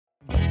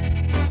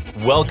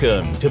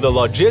Welcome to the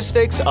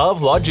Logistics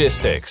of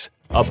Logistics,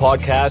 a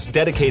podcast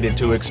dedicated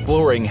to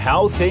exploring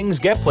how things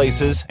get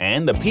places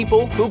and the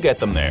people who get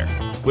them there.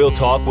 We'll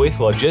talk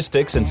with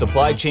logistics and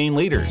supply chain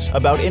leaders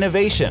about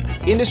innovation,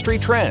 industry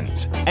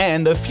trends,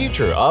 and the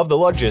future of the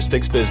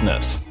logistics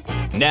business.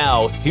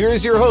 Now,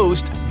 here's your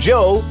host,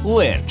 Joe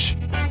Lynch.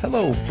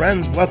 Hello,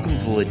 friends. Welcome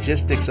to the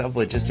Logistics of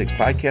Logistics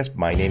podcast.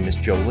 My name is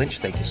Joe Lynch.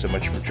 Thank you so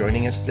much for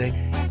joining us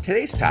today.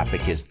 Today's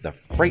topic is the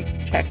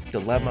FreightTech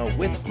dilemma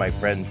with my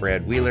friend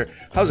Brad Wheeler.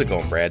 How's it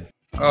going, Brad?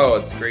 Oh,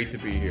 it's great to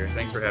be here.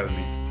 Thanks for having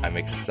me. I'm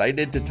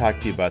excited to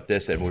talk to you about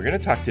this, and we're going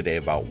to talk today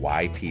about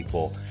why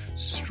people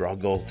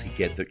struggle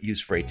to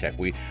use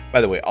FreightTech.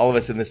 By the way, all of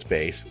us in this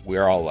space,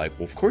 we're all like,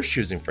 well, of course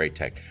using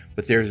FreightTech,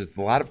 but there's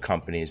a lot of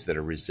companies that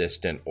are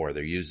resistant, or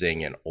they're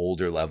using an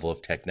older level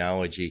of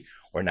technology,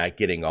 or not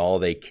getting all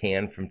they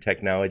can from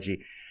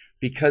technology,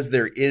 because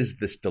there is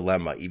this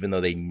dilemma, even though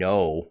they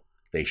know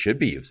they should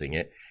be using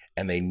it,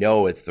 and they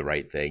know it's the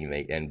right thing,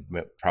 and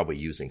probably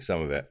using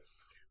some of it.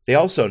 They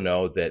also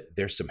know that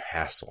there's some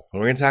hassle. And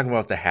we're going to talk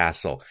about the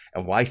hassle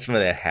and why some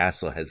of that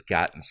hassle has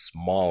gotten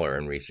smaller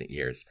in recent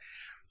years.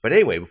 But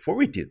anyway, before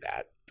we do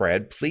that,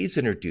 Brad, please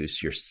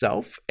introduce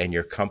yourself and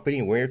your company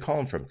and where you're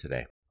calling from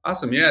today.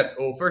 Awesome. Yeah.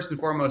 Well, first and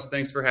foremost,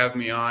 thanks for having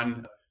me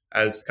on.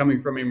 As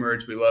coming from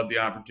Emerge, we love the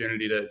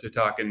opportunity to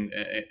talk and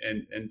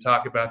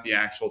talk about the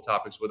actual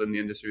topics within the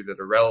industry that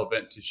are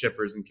relevant to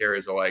shippers and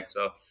carriers alike.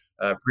 So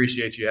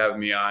appreciate you having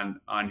me on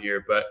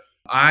here. But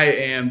I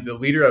am the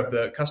leader of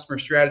the customer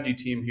strategy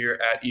team here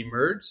at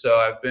Emerge. So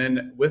I've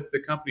been with the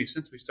company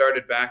since we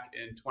started back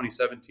in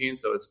 2017.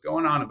 So it's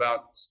going on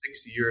about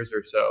 6 years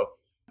or so.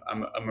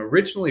 I'm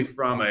originally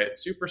from a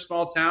super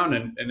small town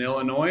in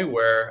Illinois,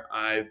 where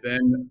I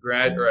then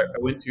I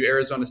went to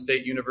Arizona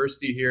State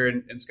University here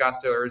in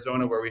Scottsdale,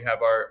 Arizona, where we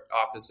have our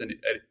office in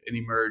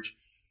Emerge.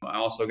 I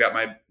also got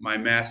my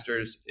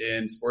master's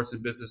in sports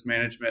and business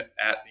management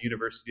at the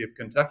University of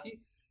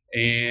Kentucky.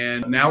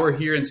 And now we're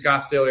here in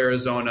Scottsdale,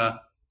 Arizona,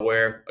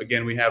 where,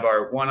 again, we have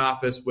our one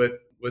office with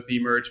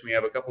Emerge. We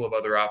have a couple of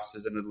other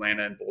offices in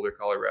Atlanta and Boulder,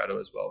 Colorado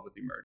as well with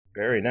Emerge.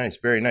 Very nice.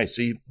 Very nice.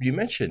 So you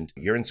mentioned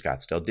you're in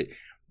Scottsdale.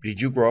 Did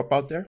you grow up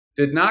out there?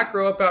 Did not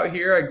grow up out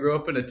here. I grew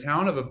up in a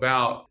town of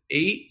about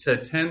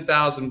 8,000 to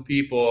 10,000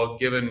 people,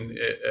 given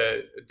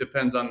it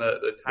depends on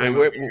the time.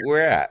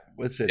 Where at?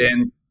 What's it?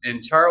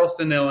 In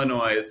Charleston,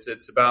 Illinois.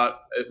 It's about,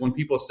 when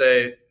people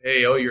say,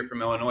 hey, you're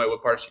from Illinois,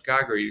 what part of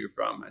Chicago are you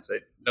from? I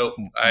say, nope.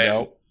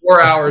 I'm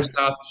 4 hours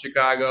south of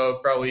Chicago,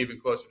 probably even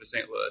closer to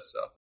St. Louis.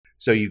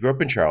 So you grew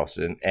up in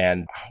Charleston,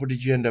 and how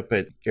did you end up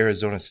at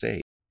Arizona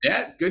State?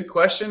 Yeah, good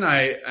question.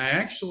 I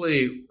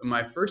actually,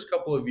 my first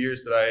couple of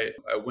years that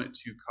I went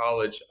to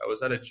college, I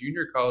was at a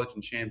junior college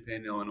in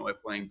Champaign, Illinois,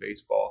 playing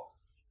baseball.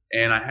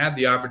 And I had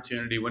the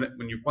opportunity,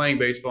 when you're playing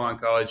baseball in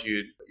college,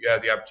 you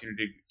have the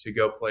opportunity to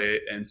go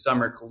play in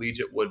summer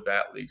collegiate wood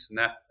bat leagues. And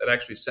that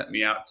actually sent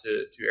me out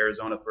to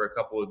Arizona for a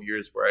couple of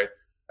years, where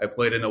I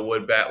played in a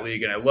wood bat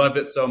league, and I loved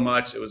it so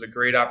much. It was a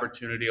great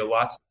opportunity,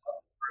 lots of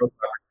growth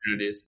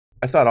opportunities.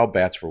 I thought all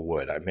bats were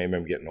wood. Maybe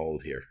I'm getting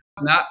old here.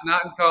 Not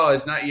in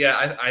college, not yet.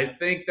 I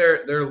think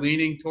they're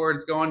leaning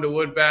towards going to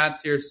wood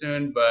bats here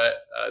soon, but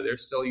they're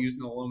still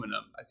using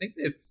aluminum. I think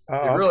they've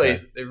really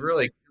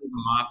killed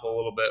them off a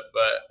little bit,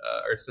 but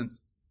or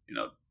since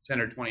 10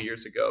 or 20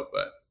 years ago.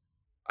 But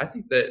I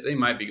think that they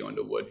might be going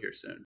to wood here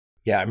soon.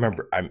 Yeah, I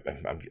remember.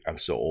 I'm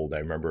so old. I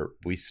remember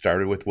we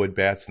started with wood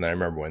bats, and then I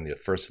remember when the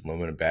first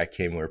aluminum bat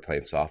came. We were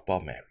playing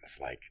softball. Man,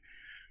 it's like,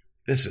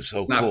 this is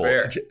so cool.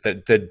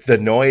 The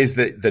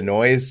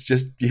noise,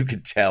 just, you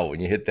could tell when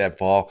you hit that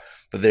ball,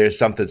 but there's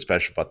something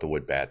special about the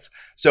wood bats.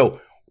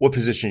 So what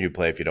position do you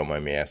play, if you don't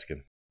mind me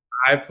asking?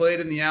 I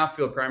played in the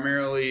outfield,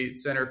 primarily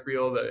center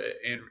field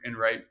and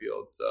right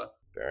field. So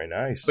very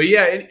nice. But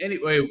yeah,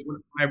 anyway,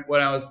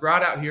 when I was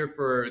brought out here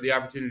for the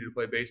opportunity to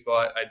play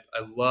baseball, I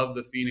love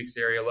the Phoenix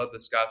area, I love the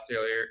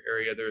Scottsdale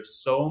area. There's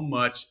so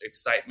much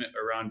excitement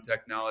around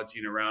technology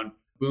and around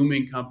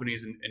booming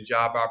companies and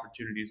job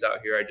opportunities out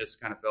here. I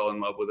just kind of fell in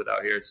love with it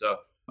out here. So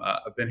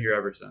I've been here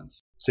ever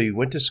since. So you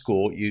went to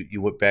school,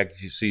 you went back,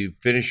 so you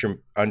finished your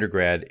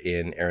undergrad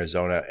in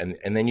Arizona,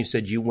 and then you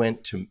said you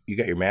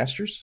got your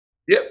master's?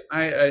 Yep,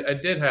 I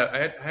did have.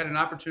 I had an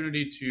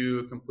opportunity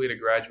to complete a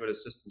graduate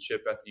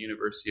assistantship at the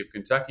University of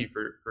Kentucky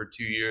for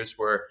 2 years,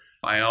 where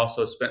I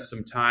also spent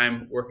some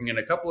time working in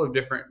a couple of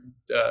different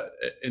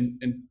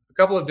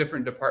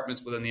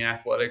departments within the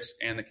athletics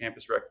and the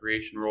campus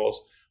recreation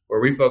roles, where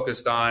we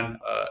focused on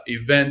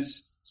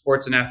events,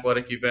 sports and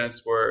athletic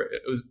events, where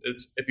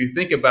if you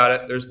think about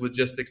it, there's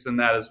logistics in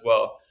that as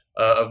well,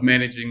 of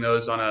managing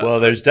those on a...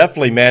 Well, there's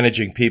definitely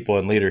managing people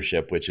and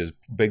leadership, which is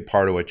a big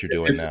part of what you're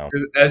doing now.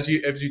 As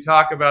you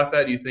talk about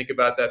that, you think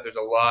about that, there's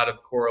a lot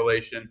of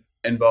correlation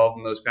involved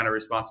in those kind of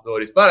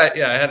responsibilities. But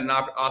I had an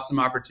awesome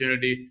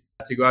opportunity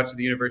to go out to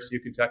the University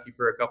of Kentucky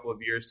for a couple of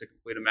years to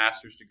complete a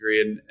master's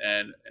degree,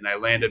 and I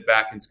landed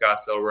back in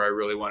Scottsdale, where I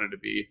really wanted to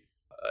be.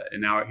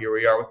 And now here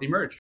we are with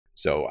Emerge.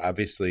 So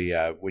obviously,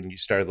 when you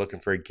started looking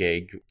for a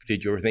gig,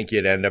 did you ever think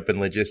you'd end up in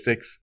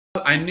logistics?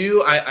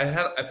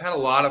 I've had a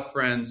lot of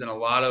friends and a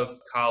lot of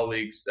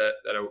colleagues that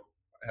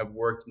have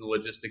worked in the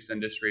logistics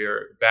industry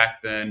or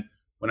back then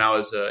when I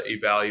was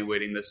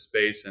evaluating this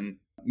space. And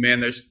man,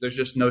 there's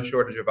just no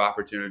shortage of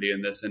opportunity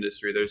in this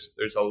industry.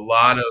 There's a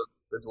lot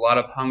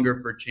of hunger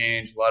for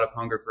change, a lot of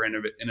hunger for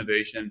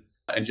innovation,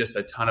 and just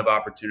a ton of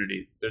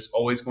opportunity. There's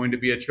always going to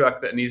be a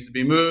truck that needs to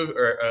be moved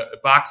or a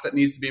box that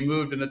needs to be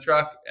moved in a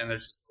truck, and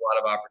there's just a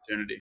lot of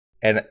opportunity.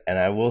 And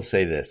I will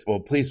say this. Well,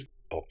 please.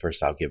 Well,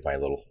 first I'll give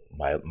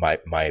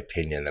my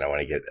opinion. Then I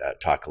want to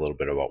talk a little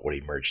bit about what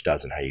Emerge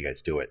does and how you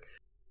guys do it.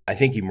 I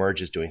think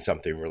Emerge is doing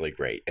something really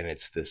great, and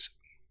it's this.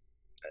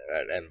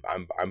 And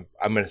I'm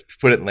going to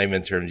put it in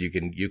layman terms. You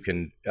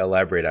can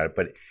elaborate on it,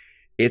 but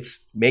it's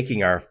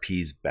making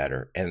RFPs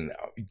better. And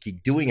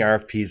doing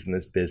RFPs in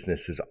this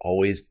business has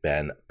always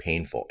been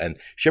painful. And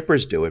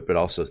shippers do it, but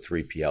also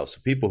 3PL. So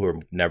people who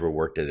have never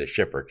worked at a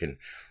shipper can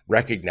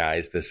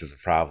recognize this is a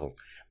problem.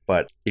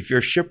 But if you're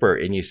a shipper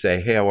and you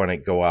say, hey, I want to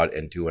go out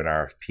and do an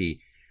RFP,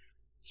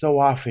 so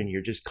often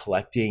you're just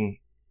collecting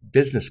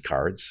business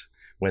cards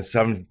when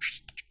some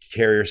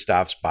carrier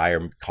stops by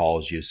or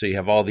calls you. So you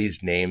have all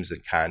these names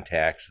and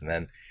contacts, and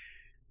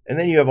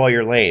then you have all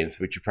your lanes,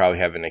 which you probably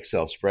have in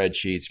Excel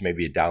spreadsheets.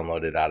 Maybe you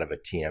download it out of a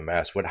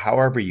TMS,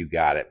 however you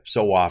got it.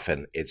 So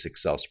often it's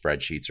Excel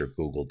spreadsheets or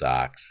Google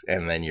Docs.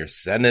 And then you're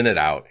sending it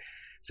out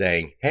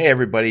saying, hey,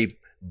 everybody,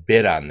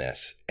 bid on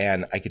this.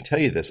 And I can tell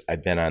you this,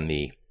 I've been on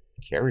the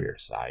carrier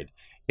side.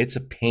 It's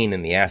a pain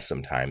in the ass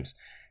sometimes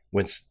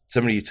when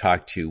somebody you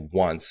talked to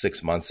once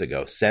 6 months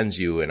ago sends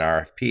you an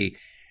RFP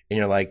and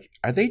you're like,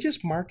 are they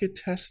just market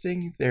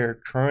testing their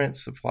current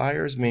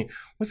suppliers? I mean,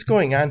 what's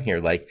going on here?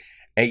 Like,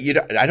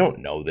 I don't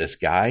know this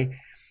guy,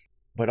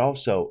 but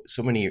also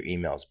so many of your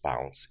emails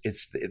bounce.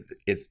 It's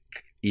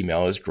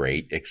email is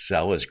great.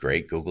 Excel is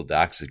great. Google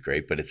Docs is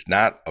great, but it's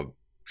not a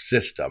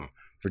system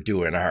for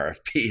doing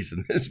RFPs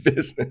in this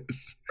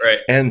business. Right.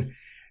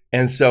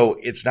 And so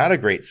it's not a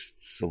great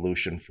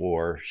solution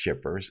for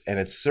shippers, and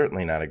it's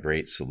certainly not a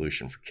great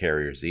solution for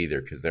carriers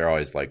either, because they're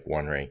always like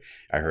wondering.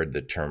 I heard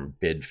the term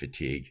bid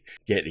fatigue,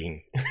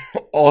 getting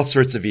all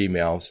sorts of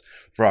emails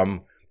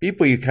from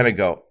people. You kind of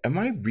go, am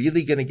I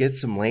really going to get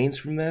some lanes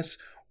from this?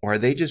 Or are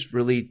they just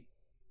really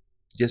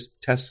just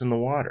testing the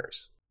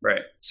waters?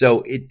 Right.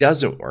 So it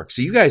doesn't work.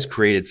 So you guys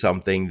created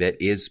something that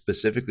is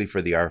specifically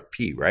for the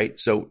RFP, right?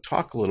 So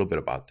talk a little bit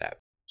about that.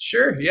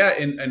 Sure. Yeah.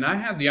 And I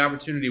had the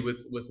opportunity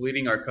with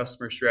leading our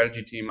customer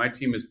strategy team. My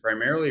team is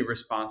primarily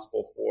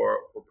responsible for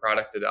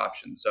product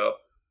adoption. So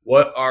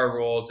what our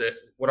role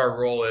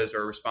is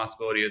or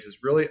responsibility is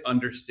really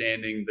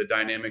understanding the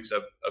dynamics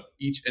of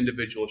each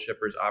individual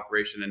shipper's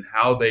operation and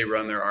how they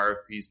run their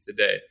RFPs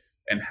today,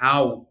 and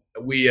how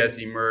we as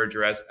Emerge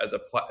or as an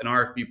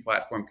RFP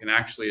platform can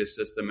actually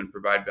assist them and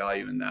provide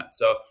value in that.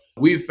 So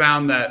we've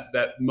found that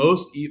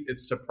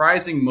it's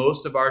surprising,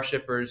 most of our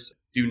shippers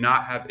do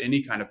not have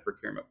any kind of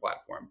procurement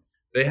platform.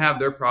 They have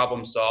their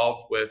problem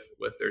solved with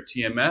their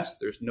TMS.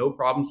 There's no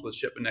problems with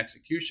shipment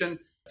execution,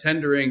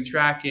 tendering,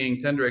 tracking,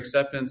 tender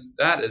acceptance.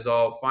 That is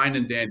all fine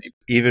and dandy.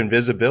 Even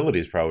visibility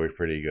is probably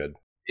pretty good.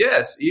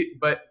 Yes,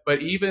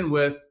 but even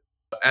with,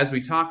 as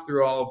we talk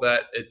through all of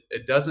that,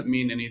 it doesn't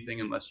mean anything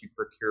unless you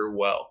procure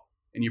well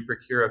and you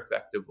procure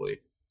effectively.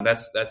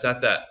 That's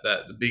at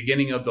the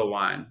beginning of the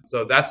line.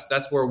 So that's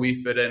where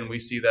we fit in. We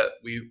see that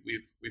we've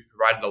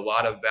provided a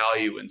lot of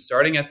value in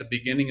starting at the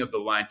beginning of the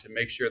line to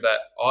make sure that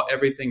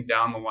everything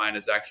down the line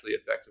is actually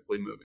effectively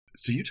moving.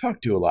 So you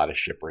talk to a lot of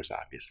shippers,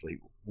 obviously.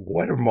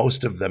 What are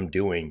most of them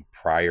doing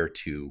prior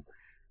to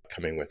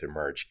coming with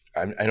Emerge?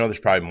 I know there's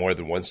probably more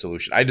than one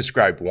solution. I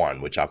described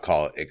one, which I'll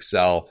call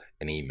Excel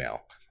and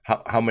email.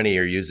 How many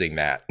are using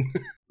that?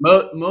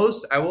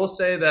 Most, I will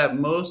say that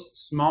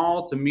most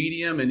small to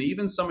medium and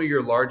even some of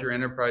your larger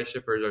enterprise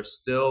shippers are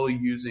still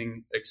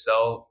using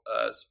Excel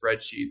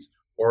spreadsheets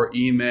or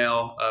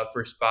email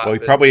for spot. Well,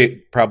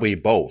 probably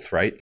both,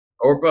 right?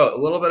 Or both,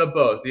 a little bit of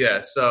both,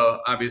 yeah.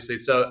 So obviously,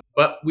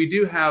 but we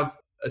do have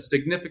a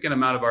significant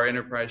amount of our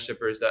enterprise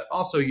shippers that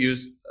also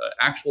use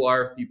actual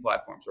RFP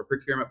platforms or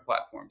procurement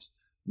platforms.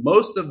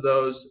 Most of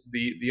those,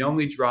 the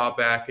only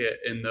drawback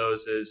in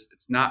those is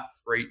it's not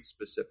freight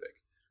specific.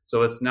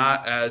 So it's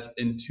not as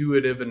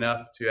intuitive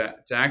enough to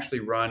actually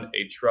run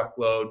a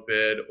truckload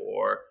bid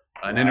or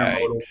an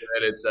intermodal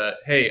bid. It's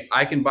hey,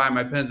 I can buy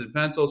my pens and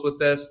pencils with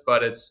this,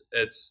 but it's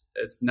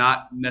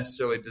not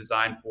necessarily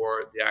designed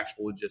for the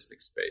actual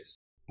logistics space.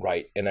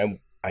 Right. And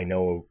I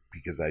know,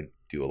 because I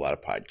do a lot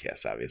of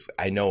podcasts, obviously,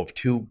 I know of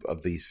two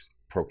of these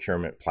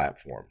procurement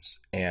platforms,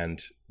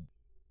 and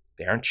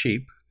they aren't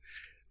cheap.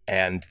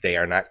 And they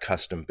are not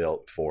custom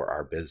built for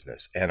our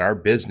business. And our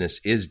business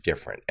is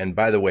different. And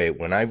by the way,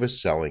 when I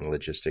was selling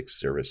logistics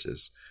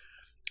services,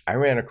 I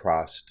ran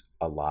across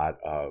a lot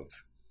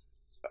of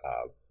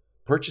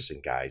purchasing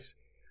guys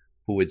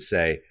who would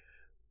say,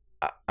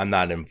 I'm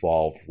not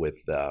involved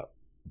with the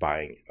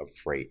buying of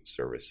freight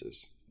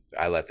services.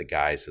 I let the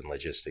guys in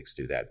logistics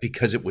do that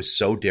because it was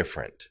so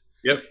different.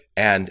 Yep.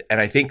 And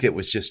I think it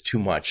was just too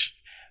much.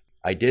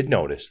 I did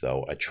notice,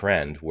 though, a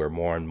trend where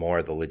more and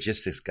more the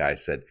logistics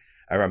guys said,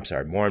 I'm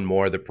sorry, more and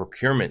more the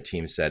procurement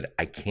team said,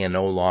 I can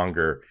no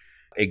longer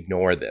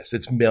ignore this.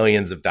 It's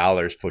millions of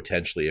dollars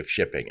potentially of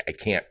shipping. I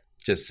can't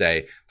just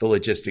say the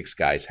logistics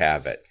guys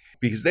have it,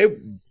 because they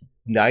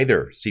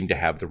neither seem to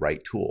have the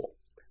right tool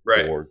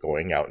for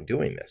going out and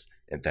doing this.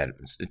 And that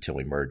until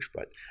we merge,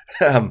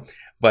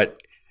 but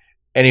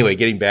anyway,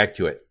 getting back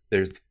to it,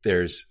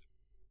 there's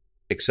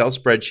Excel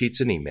spreadsheets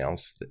and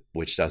emails,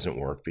 which doesn't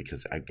work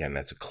because, again,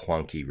 that's a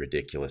clunky,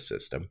 ridiculous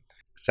system.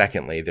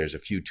 Secondly, there's a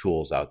few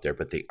tools out there,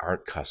 but they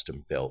aren't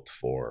custom built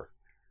for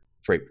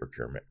freight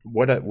procurement.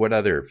 What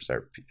others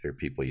are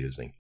people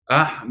using?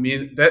 I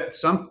mean, that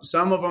some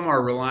of them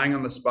are relying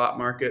on the spot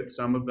market.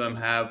 Some of them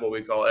have what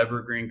we call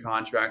evergreen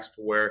contracts,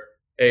 to where,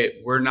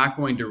 hey, we're not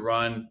going to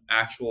run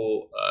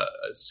actual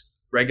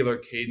regular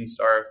cadenced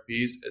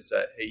RFPs. It's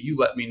a, hey, you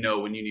let me know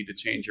when you need to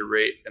change your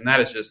rate. And that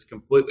is just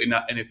completely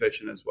not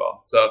inefficient as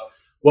well. So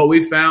what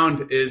we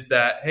found is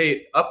that,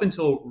 hey, up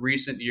until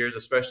recent years,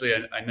 especially,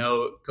 I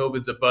know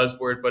COVID's a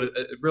buzzword, but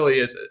it really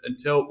is,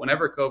 until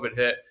whenever COVID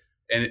hit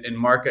and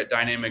market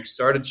dynamics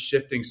started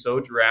shifting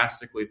so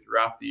drastically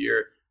throughout the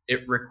year,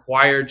 it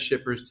required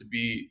shippers to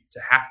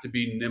have to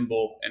be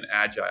nimble and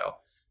agile.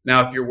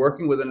 Now, if you're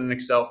working within an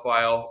Excel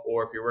file,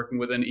 or if you're working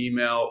with an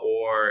email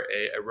or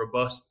a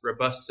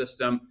robust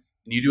system,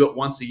 and you do it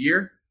once a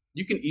year,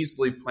 you can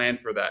easily plan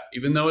for that.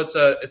 Even though it's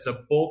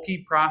a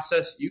bulky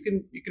process, you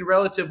can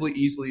relatively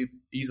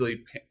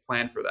easily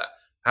plan for that.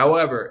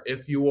 However,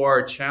 if you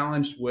are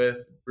challenged with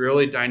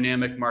really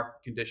dynamic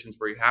market conditions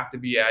where you have to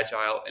be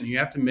agile and you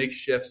have to make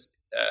shifts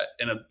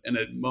in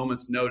a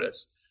moment's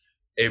notice,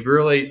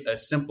 a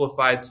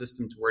simplified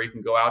system to where you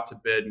can go out to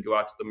bid and go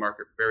out to the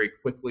market very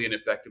quickly and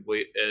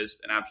effectively is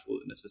an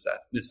absolute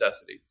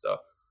necessity. So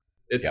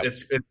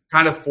it's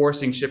kind of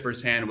forcing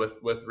shippers' hand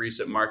with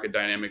recent market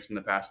dynamics in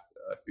the past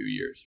few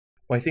years.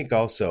 Well, I think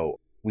also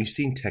we've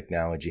seen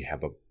technology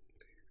have a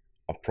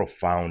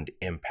profound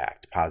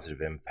impact,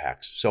 positive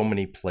impact, so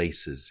many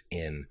places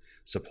in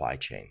supply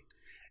chain,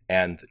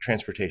 and the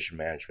transportation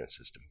management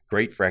system,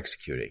 great for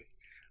executing.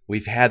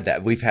 We've had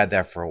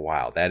that for a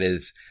while. That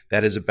is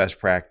a best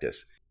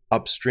practice.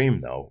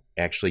 Upstream, though,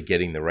 actually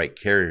getting the right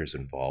carriers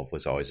involved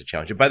was always a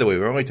challenge. And by the way,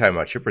 we're only talking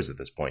about shippers at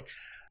this point.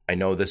 I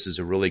know this is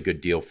a really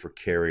good deal for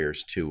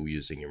carriers too,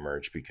 using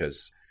Emerge,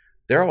 because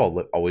they're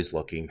always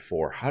looking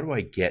for, how do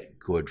I get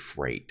good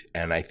freight?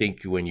 And I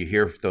think when you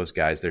hear those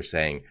guys, they're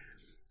saying,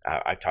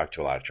 I've talked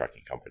to a lot of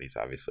trucking companies,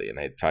 obviously, and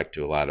I talked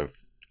to a lot of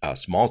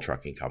small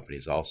trucking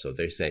companies also.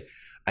 They say,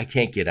 I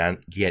can't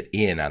get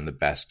in on the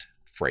best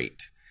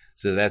freight.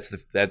 So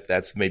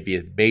that's maybe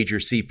a major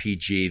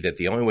CPG, that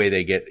the only way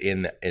they get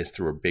in is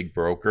through a big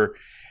broker,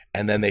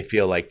 and then they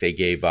feel like they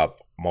gave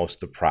up most of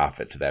the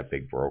profit to that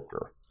big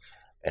broker.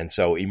 And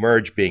so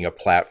Emerge, being a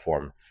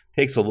platform,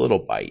 takes a little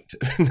bite,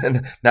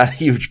 not a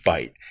huge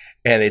bite,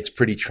 and it's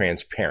pretty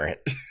transparent.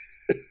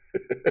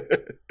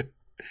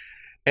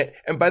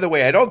 And by the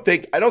way, I don't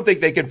think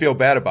they can feel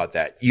bad about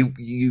that.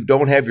 You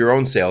don't have your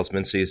own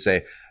salesman, so you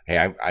say,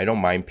 hey, I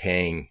don't mind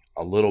paying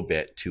a little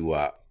bit to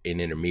an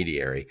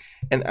intermediary.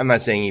 And I'm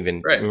not saying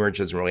even Emerge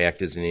doesn't really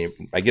act as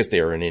I guess they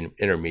are an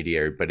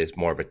intermediary, but it's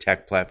more of a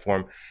tech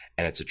platform,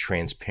 and it's a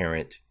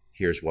transparent,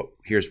 here's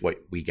what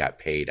we got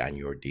paid on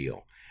your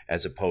deal,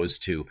 as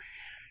opposed to,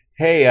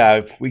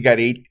 hey, we're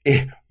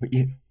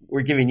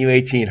giving you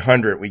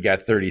 $1,800, we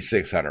got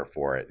 $3,600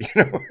 for it.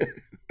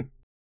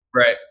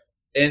 Right.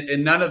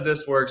 And none of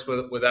this works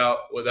without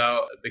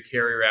the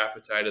carrier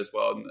appetite as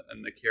well,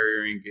 and the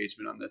carrier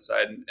engagement on this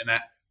side. And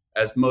that,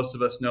 as most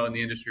of us know in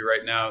the industry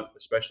right now,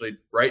 especially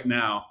right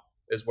now,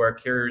 is where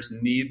carriers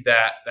need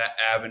that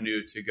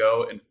avenue to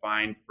go and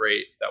find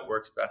freight that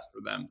works best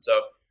for them.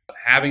 So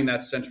having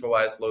that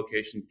centralized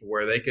location to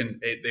where they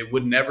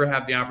would never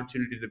have the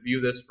opportunity to view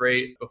this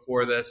freight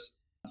before this.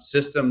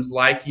 Systems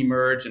like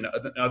Emerge and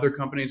other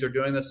companies are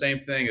doing the same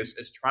thing,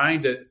 is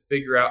trying to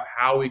figure out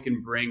how we can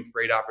bring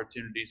freight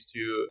opportunities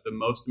to the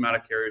most amount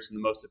of carriers in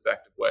the most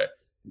effective way,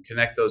 and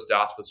connect those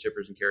dots with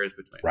shippers and carriers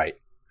between. Right.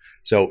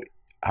 So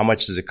how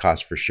much does it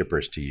cost for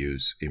shippers to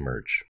use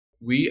Emerge?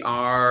 We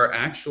are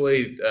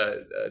actually,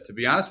 to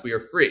be honest, we are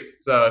free.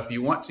 So if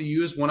you want to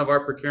use one of our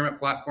procurement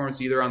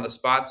platforms, either on the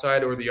spot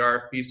side or the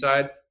RFP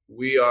side,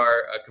 we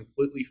are a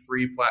completely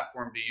free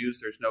platform to use.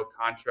 There's no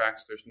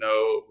contracts, there's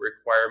no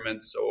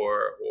requirements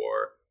or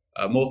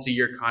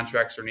multi-year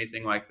contracts or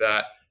anything like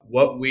that.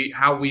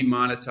 How we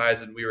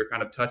monetize, and we were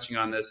kind of touching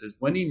on this, is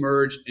when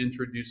Emerge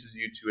introduces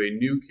you to a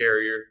new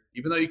carrier,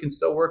 even though you can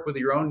still work with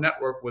your own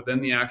network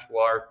within the actual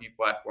RFP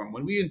platform,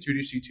 when we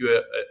introduce you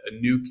to a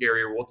new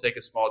carrier, we'll take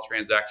a small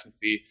transaction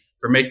fee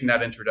for making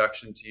that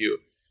introduction to you.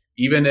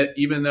 Even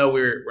though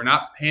we're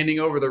not handing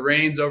over the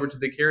reins over to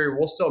the carrier,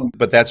 we'll still.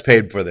 But that's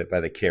paid for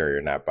by the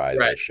carrier, not by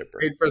the shipper.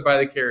 Paid for by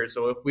the carrier.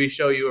 So if we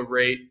show you a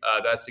rate,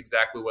 that's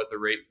exactly what the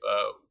rate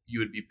you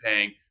would be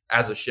paying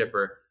as a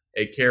shipper.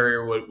 A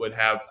carrier would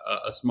have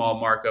a small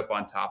markup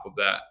on top of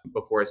that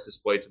before it's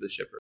displayed to the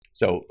shipper.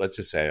 So let's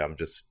just say I'm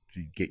just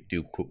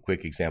do a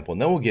quick example,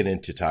 and then we'll get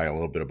into talking a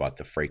little bit about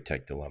the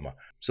FreightTech dilemma.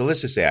 So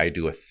let's just say I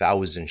do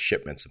 1,000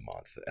 shipments a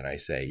month, and I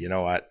say, you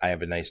know what, I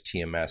have a nice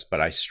TMS,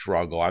 but I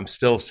struggle. I'm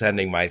still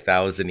sending my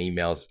 1,000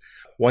 emails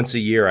once a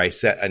year. I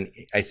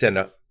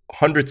send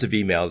hundreds of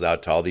emails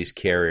out to all these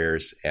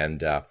carriers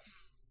and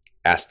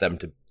ask them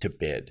to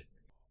bid,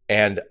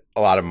 and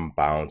a lot of them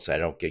bounce. I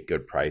don't get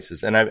good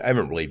prices, and I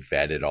haven't really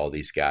vetted all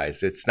these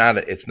guys. It's not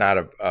a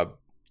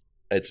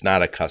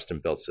custom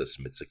built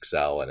system. It's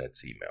Excel and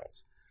it's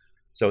emails.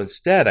 So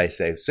instead, I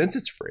say, since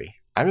it's free,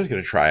 I'm just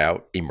going to try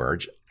out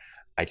Emerge.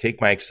 I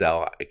take my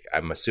Excel.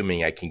 I'm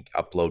assuming I can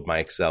upload my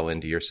Excel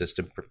into your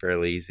system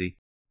fairly easy.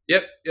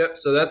 Yep.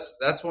 So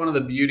that's one of the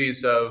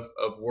beauties of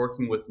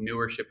working with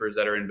newer shippers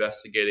that are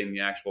investigating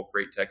the actual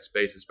FreightTech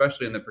space,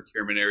 especially in the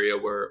procurement area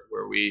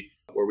where we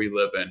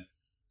live in.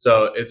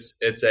 So it's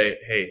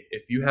hey,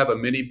 if you have a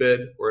mini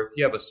bid or if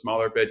you have a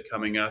smaller bid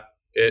coming up,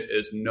 it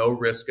is no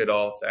risk at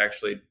all to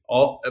actually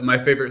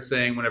my favorite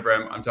saying whenever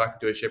I'm talking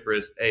to a shipper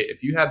is, hey,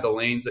 if you have the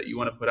lanes that you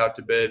want to put out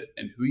to bid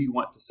and who you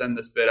want to send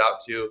this bid out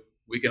to,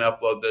 we can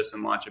upload this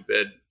and launch a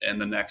bid in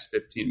the next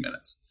 15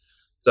 minutes.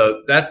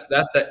 So that's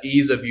the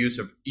ease of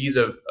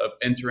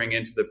entering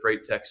into the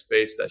FreightTech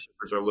space that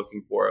shippers are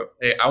looking for. Of,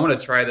 hey, I want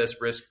to try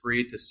this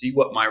risk-free to see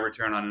what my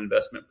return on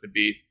investment could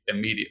be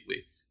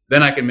immediately.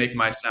 Then I can make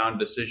my sound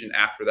decision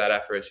after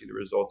I see the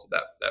results of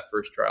that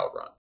first trial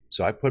run.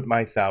 So I put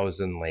my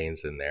 1,000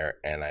 lanes in there,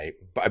 and I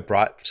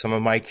brought some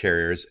of my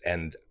carriers,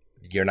 and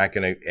you're not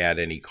going to add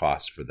any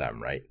cost for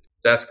them, right?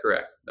 That's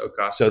correct. No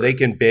cost. So they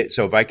can bid.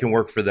 So if I can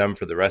work for them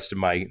for the rest of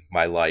my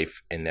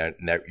life, and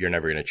you're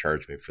never going to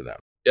charge me for them.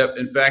 Yep.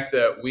 In fact,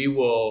 we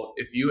will,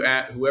 if you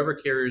add whoever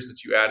carriers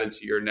that you add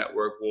into your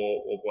network,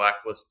 we'll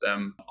blacklist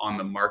them on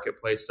the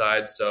marketplace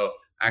side. So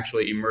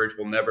actually, Emerge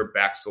will never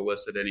back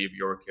solicit any of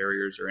your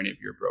carriers or any of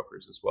your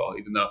brokers as well,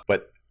 even though.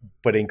 But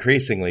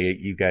increasingly,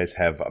 you guys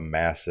have a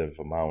massive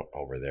amount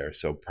over there.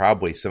 So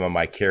probably some of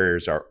my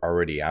carriers are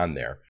already on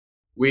there.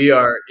 We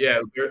are,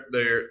 yeah,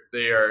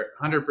 they are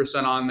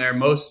 100% on there.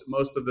 Most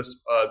of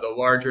this, the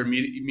larger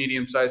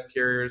medium-sized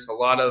carriers,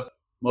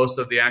 most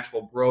of the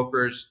actual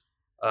brokers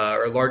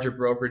or larger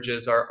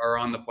brokerages are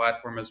on the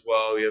platform as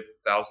well. We have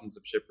thousands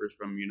of shippers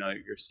from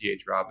your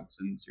CH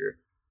Robinsons, your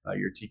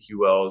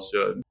TQLs.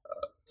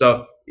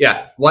 So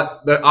yeah,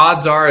 what the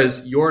odds are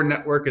is your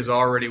network is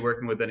already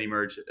working with an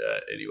Emerge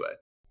anyway.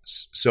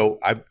 So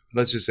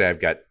let's just say I've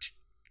got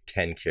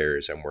 10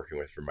 carriers I'm working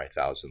with for my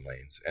 1,000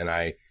 lanes, and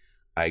I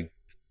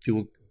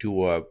do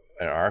an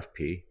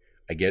RFP.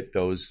 I get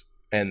those,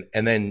 and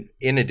then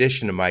in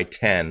addition to my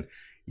 10,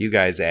 you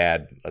guys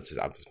add. I'll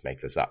just make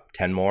this up.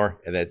 10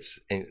 more. And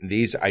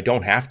these I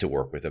don't have to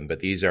work with them, but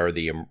these are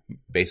the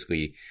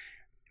basically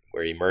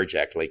where Emerge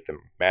act like the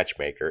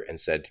matchmaker and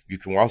said you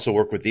can also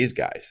work with these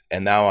guys.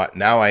 And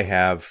now I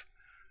have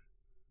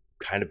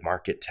kind of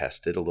market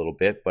tested a little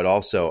bit, but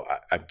also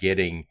I'm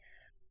getting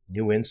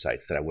new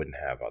insights that I wouldn't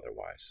have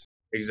otherwise.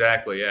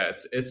 Exactly. Yeah.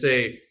 It's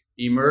a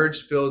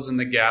Emerge fills in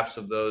the gaps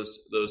of those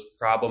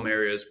problem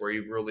areas where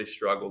you've really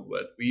struggled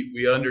with.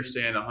 We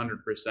understand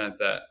 100%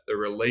 that the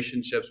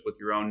relationships with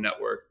your own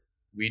network,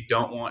 we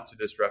don't want to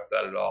disrupt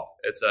that at all.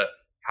 It's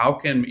how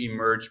can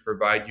Emerge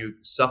provide you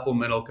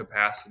supplemental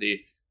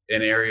capacity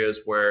in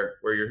areas where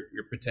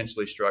you're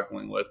potentially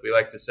struggling with. We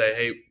like to say,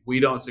 hey, we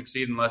don't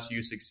succeed unless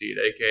you succeed,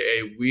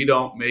 aka we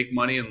don't make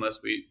money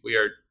unless we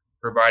are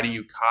providing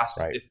you cost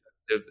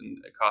effective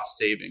and cost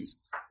savings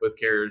with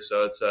carriers.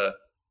 So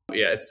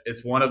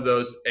it's one of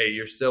those, hey,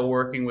 you're still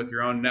working with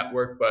your own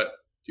network, but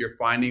you're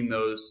finding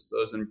those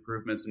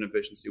improvements in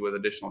efficiency with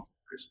additional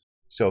carriers.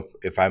 So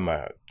if I'm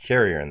a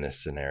carrier in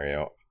this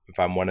scenario, if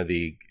I'm one of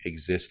the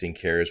existing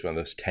carriers, one of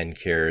those 10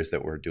 carriers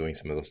that were doing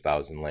some of those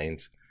 1,000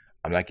 lanes,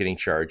 I'm not getting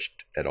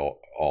charged at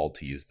all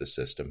to use the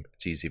system.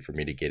 It's easy for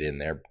me to get in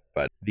there.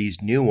 But these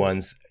new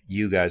ones,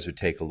 you guys would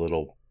take a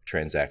little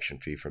transaction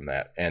fee from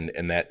that. And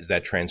that is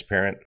that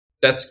transparent?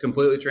 That's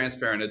completely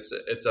transparent. It's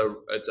a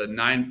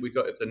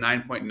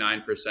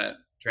 9.9%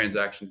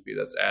 transaction fee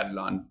that's added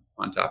on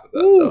top of that.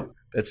 Ooh, so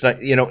that's not,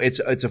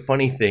 it's a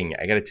funny thing.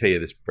 I got to tell you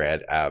this,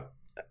 Brad. I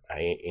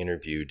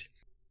interviewed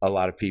a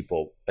lot of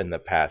people in the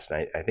past.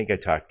 And I think I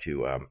talked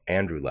to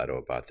Andrew Leto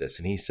about this,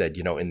 and he said,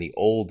 in the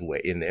old way,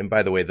 and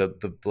by the way,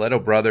 the Leto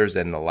brothers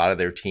and a lot of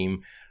their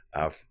team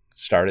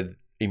started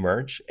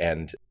Emerge,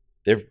 and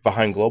they're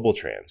behind Global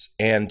Trans,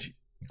 and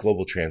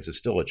Global Trans is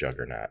still a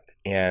juggernaut.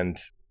 And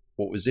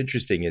what was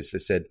interesting is they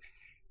said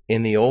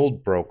in the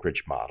old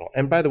brokerage model,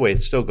 and by the way,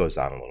 it still goes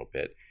on a little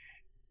bit,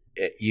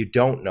 you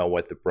don't know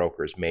what the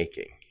broker is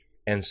making.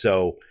 And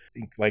so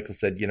Michael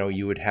said,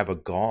 you would have a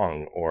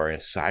gong or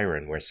a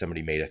siren where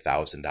somebody made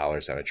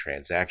 $1,000 on a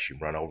transaction,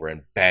 run over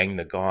and bang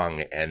the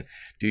gong and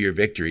do your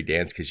victory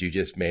dance because you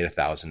just made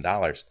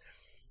 $1,000.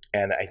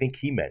 And I think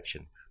he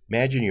mentioned,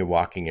 imagine you're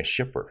walking a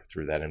shipper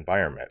through that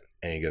environment.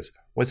 And he goes,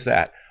 what's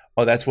that?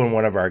 Oh, that's when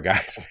one of our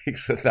guys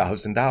makes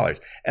 $1,000.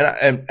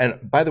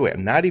 And by the way,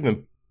 I'm not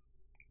even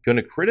going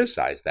to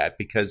criticize that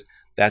because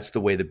that's the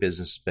way the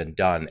business has been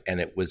done. And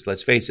it was,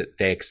 let's face it,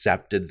 they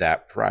accepted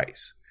that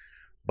price.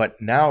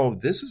 But now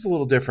this is a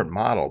little different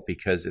model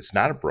because it's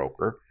not a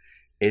broker.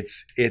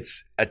 It's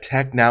a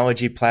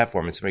technology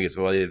platform. And somebody goes,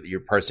 well, you're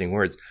parsing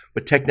words,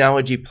 but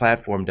technology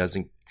platform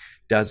doesn't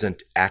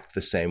act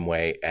the same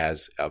way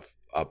as a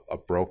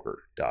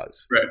broker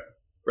does. Right.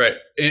 Right.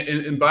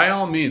 And by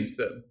all means,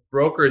 the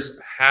brokers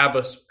have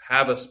a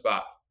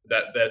spot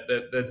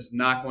that is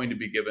not going to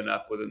be given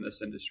up within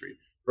this industry.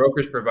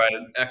 Brokers provide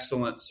an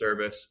excellent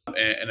service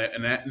and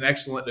an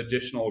excellent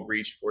additional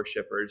reach for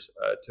shippers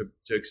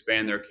to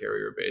expand their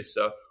carrier base.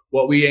 So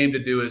what we aim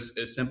to do is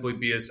simply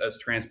be as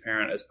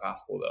transparent as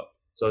possible, though.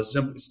 So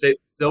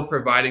still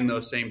providing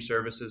those same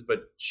services, but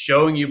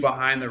showing you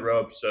behind the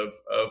ropes of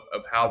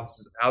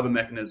how the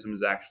mechanism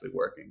is actually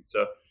working.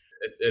 So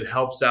it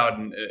helps out,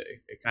 and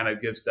it kind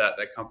of gives that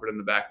comfort in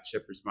the back of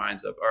shippers'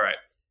 minds of, all right,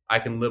 I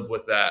can live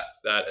with that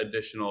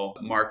additional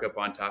markup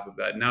on top of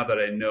that now that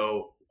I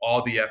know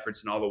all the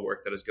efforts and all the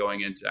work that is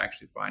going into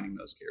actually finding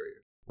those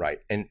carriers. Right.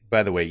 And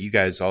by the way, you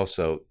guys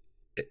also,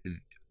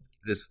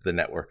 this is the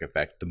network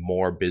effect. The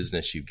more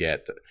business you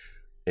get,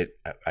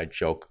 I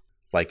joke,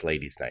 it's like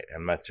ladies' night.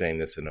 I'm not saying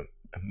this in a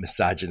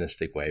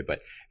misogynistic way, but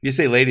if you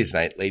say ladies'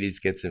 night, ladies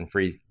gets in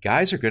free,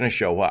 guys are going to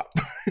show up.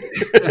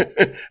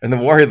 And the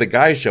more the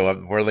guys show up,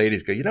 the more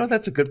ladies go,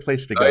 that's a good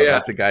place to go.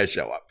 That's a guy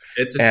show up.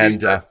 It's a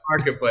two-step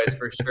marketplace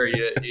for sure.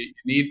 You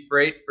need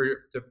freight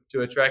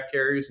to attract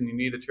carriers, and you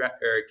need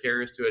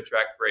carriers to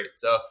attract freight.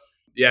 So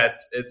yeah,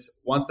 it's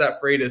once that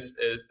freight as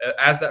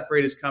that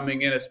freight is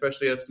coming in,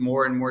 especially if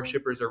more and more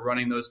shippers are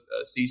running those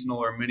seasonal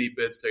or mini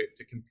bids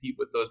to compete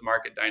with those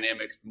market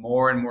dynamics,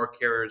 more and more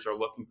carriers are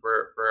looking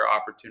for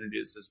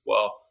opportunities as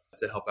well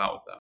to help out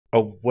with them.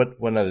 Oh,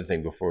 one other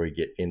thing before we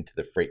get into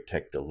the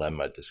FreightTech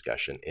dilemma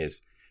discussion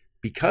is,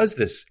 because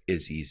this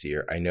is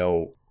easier, I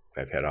know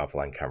I've had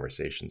offline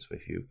conversations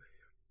with you.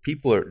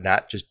 People are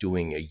not just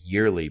doing a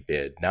yearly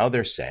bid. Now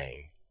they're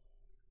saying,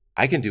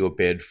 I can do a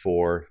bid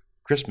for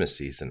Christmas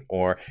season,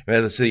 or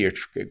let's say you're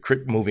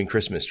moving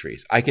Christmas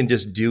trees. I can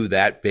just do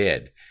that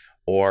bid,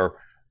 or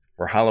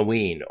for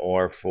Halloween,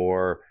 or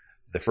for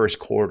the first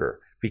quarter,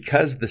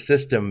 because the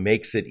system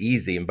makes it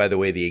easy. And by the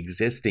way, the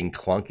existing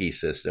clunky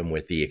system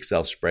with the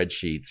Excel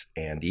spreadsheets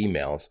and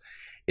emails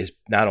is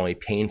not only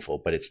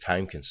painful, but it's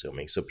time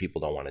consuming. So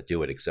people don't want to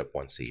do it except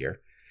once a year.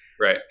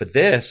 Right. But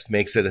this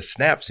makes it a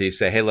snap. So you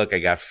say, hey, look, I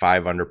got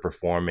 5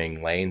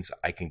 underperforming lanes.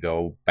 I can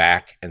go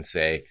back and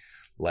say,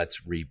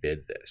 let's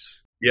rebid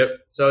this. Yep.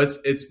 So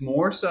it's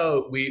more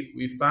so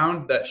we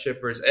found that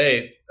shippers,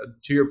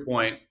 to your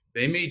point,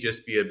 they may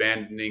just be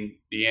abandoning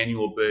the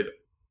annual bid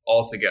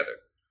altogether.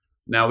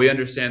 Now we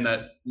understand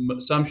that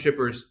some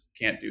shippers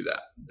can't do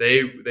that.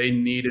 They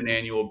need an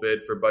annual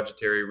bid for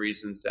budgetary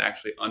reasons to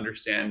actually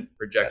understand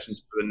projections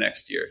for the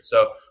next year.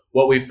 So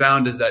what we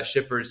found is that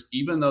shippers,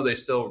 even though they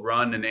still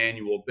run an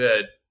annual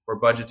bid for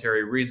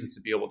budgetary reasons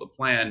to be able to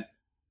plan,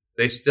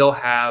 they still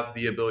have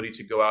the ability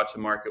to go out to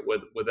market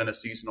within a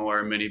seasonal or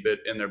a mini bid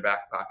in their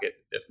back pocket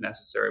if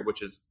necessary,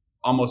 which is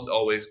almost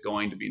always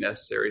going to be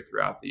necessary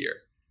throughout the year.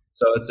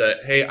 So it's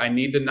hey, I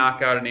need to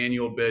knock out an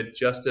annual bid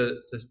just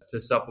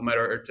to supplement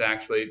or to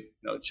actually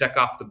check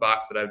off the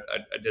box that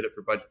I did it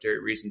for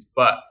budgetary reasons.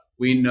 But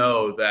we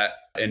know that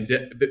in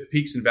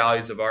peaks and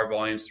valleys of our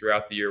volumes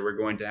throughout the year, we're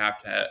going to have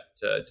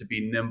to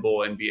be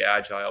nimble and be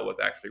agile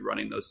with actually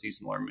running those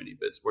seasonal or mini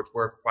bids, which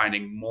we're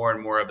finding more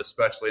and more of,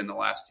 especially in the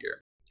last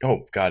year.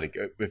 Oh, God,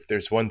 if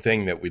there's one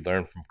thing that we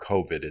learned from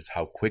COVID is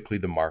how quickly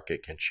the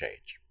market can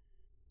change.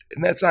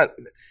 And that's not,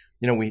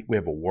 we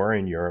have a war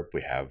in Europe.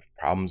 We have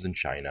problems in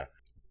China.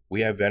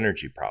 We have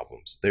energy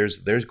problems.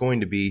 There's going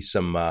to be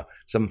some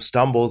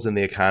stumbles in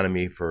the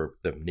economy for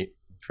the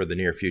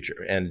near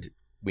future. And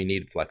we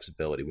need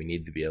flexibility. We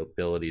need the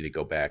ability to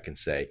go back and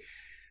say,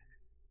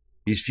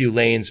 these few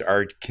lanes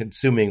are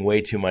consuming way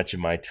too much of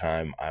my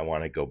time. I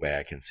want to go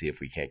back and see if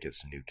we can't get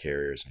some new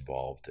carriers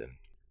involved. And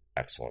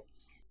excellent.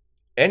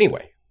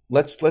 Anyway,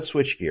 let's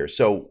switch gears.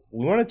 So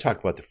we want to talk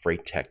about the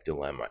FreightTech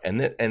dilemma,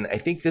 and I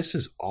think this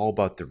is all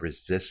about the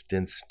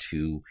resistance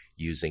to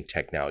using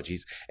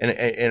technologies.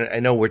 And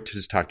I know we're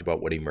just talked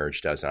about what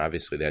Emerge does, and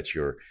obviously that's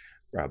your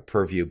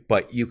purview.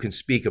 But you can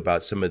speak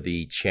about some of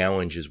the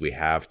challenges we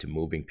have to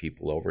moving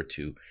people over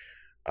to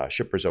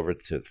shippers over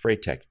to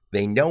FreightTech.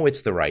 They know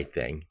it's the right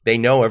thing. They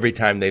know every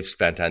time they've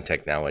spent on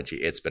technology,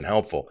 it's been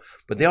helpful.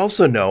 But they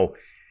also know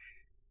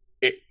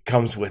it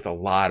comes with a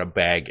lot of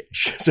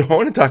baggage. So I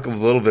want to talk a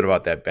little bit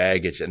about that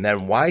baggage and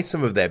then why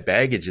some of that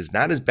baggage is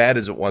not as bad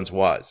as it once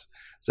was.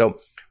 So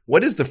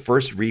what is the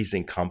first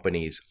reason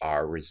companies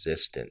are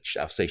resistant?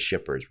 I'll say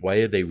shippers. Why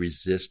are they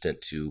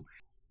resistant to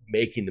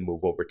making the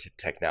move over to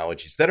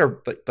technologies that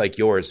are, like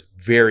yours,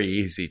 very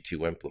easy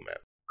to implement?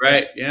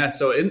 Right. Yeah.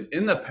 So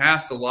in the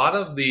past, a lot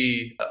of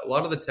the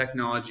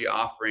technology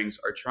offerings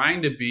are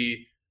trying to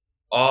be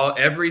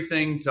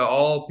everything to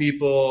all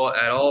people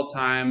at all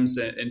times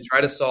and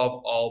try to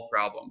solve all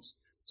problems.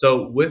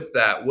 So with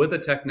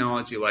a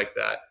technology like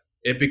that,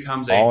 it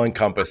becomes all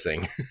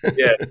encompassing.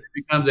 Yeah, it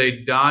becomes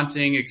a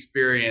daunting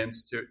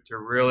experience to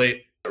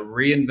really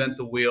reinvent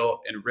the wheel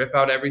and rip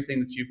out everything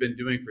that you've been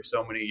doing for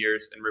so many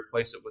years and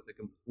replace it with a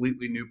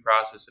completely new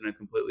process and a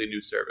completely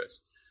new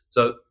service.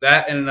 So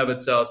that in and of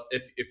itself,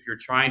 if you're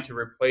trying to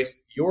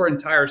replace your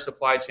entire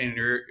supply chain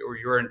or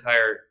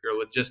your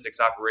logistics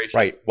operation,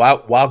 right,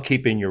 while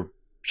keeping your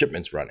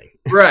shipments running,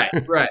 right,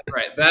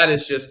 that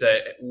is just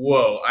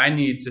whoa. I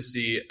need to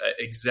see an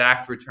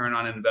exact return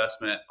on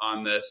investment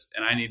on this,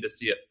 and I need to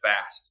see it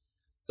fast.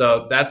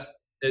 So that's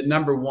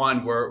number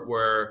one,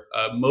 where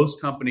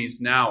most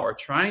companies now are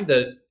trying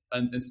to,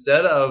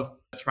 instead of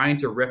trying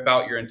to rip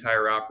out your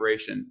entire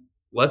operation,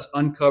 let's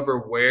uncover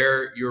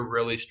where you're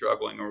really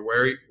struggling or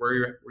where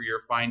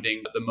you're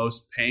finding the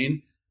most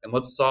pain, and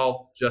let's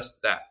solve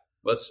just that.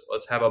 Let's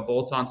have a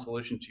bolt-on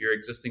solution to your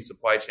existing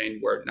supply chain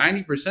where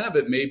 90% of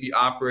it may be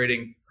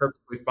operating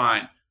perfectly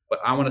fine, but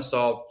I want to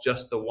solve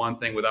just the one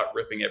thing without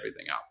ripping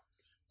everything out.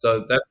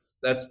 So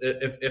that's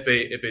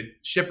if a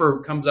shipper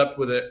comes up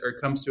with it or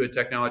comes to a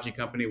technology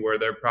company where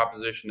their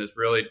proposition is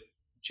really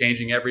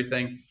changing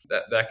everything,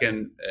 that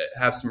can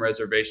have some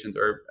reservations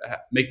or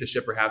make the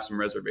shipper have some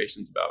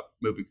reservations about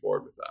moving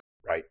forward with that.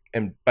 Right.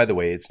 And by the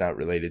way, it's not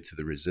related to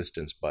the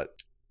resistance, but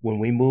when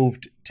we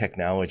moved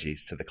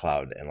technologies to the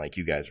cloud, and like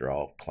you guys are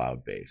all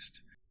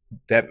cloud-based,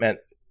 that meant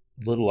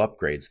little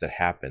upgrades that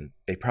happen.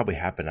 They probably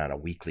happen on a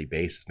weekly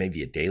basis,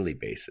 maybe a daily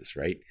basis,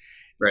 right?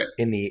 Right.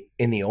 In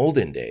the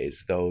olden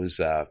days,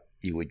 those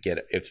you would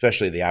get,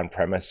 especially the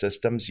on-premise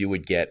systems, you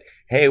would get,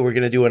 hey, we're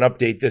going to do an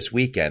update this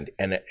weekend,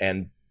 and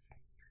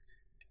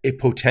it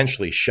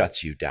potentially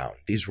shuts you down.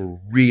 These were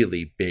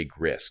really big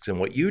risks. And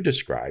what you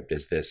described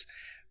is this,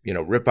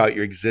 rip out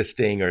your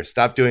existing or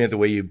stop doing it the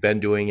way you've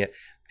been doing it.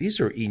 These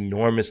are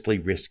enormously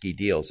risky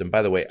deals. And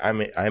by the way,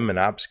 I'm an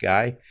ops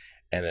guy,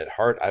 and at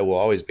heart, I will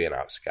always be an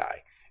ops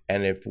guy.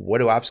 And what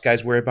do ops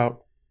guys worry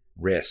about?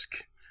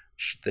 Risk.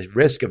 The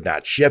risk of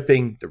not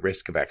shipping, the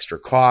risk of extra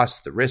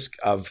costs, the risk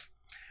of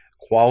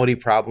quality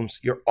problems.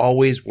 You're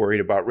always worried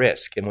about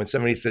risk. And when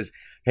somebody says,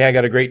 hey, I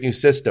got a great new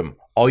system,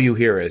 all you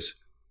hear is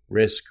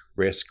risk,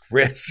 risk,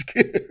 risk.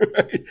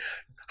 Right?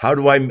 How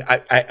do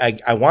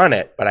I want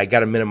it, but I got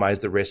to minimize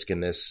the risk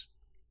in this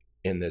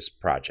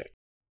project.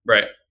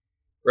 Right.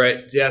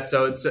 Yeah.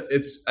 So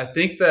it's, I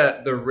think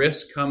that the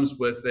risk comes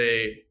with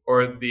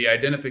the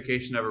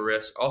identification of a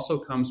risk also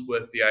comes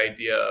with the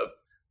idea of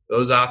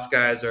those ops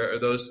guys or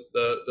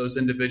those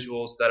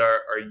individuals that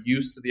are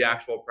used to the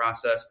actual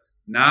process,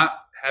 not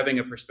having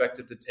a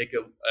perspective to take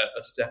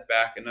a step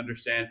back and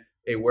understand,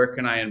 hey, where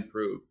can I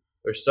improve?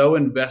 They're so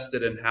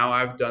invested in how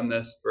I've done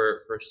this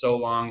for so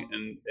long.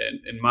 And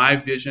in my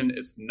vision,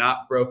 it's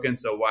not broken.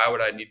 So why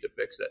would I need to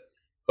fix it?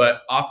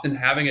 But often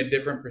having a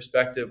different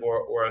perspective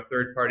or a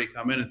third party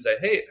come in and say,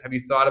 hey, have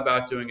you thought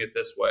about doing it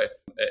this way?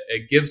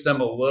 It gives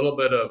them a little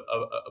bit of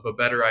a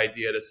better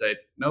idea to say,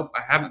 nope,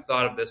 I haven't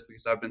thought of this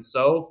because I've been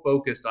so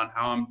focused on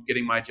how I'm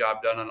getting my job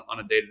done on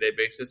a day-to-day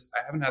basis.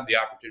 I haven't had the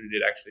opportunity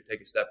to actually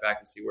take a step back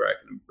and see where I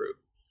can improve.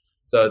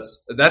 So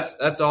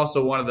that's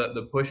also one of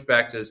the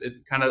pushbacks is it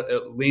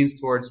leans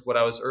towards what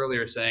I was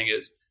earlier saying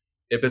is,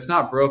 if it's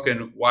not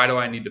broken, why do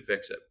I need to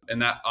fix it?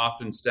 And that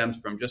often stems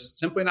from just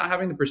simply not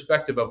having the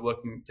perspective of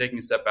taking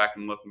a step back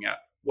and looking at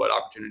what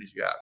opportunities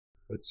you have.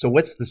 So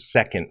what's the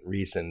second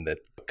reason that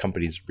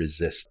companies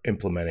resist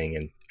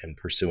implementing and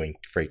pursuing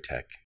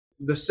FreightTech?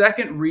 The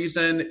second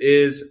reason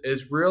is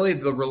really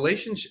the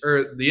relationship,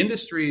 or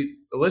the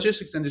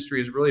logistics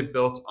industry is really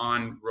built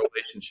on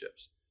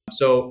relationships.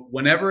 So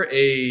whenever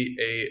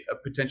a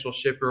potential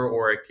shipper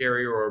or a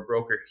carrier or a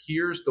broker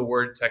hears the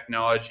word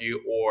technology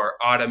or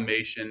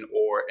automation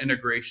or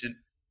integration,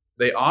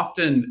 they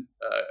often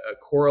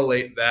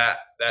correlate that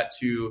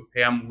to,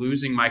 hey, I'm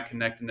losing my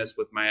connectedness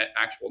with my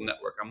actual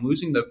network. I'm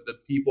losing the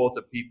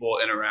people-to-people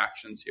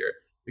interactions here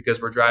because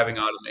we're driving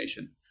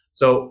automation.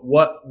 So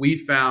what we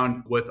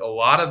found with a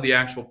lot of the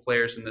actual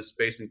players in this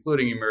space,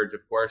 including Emerge,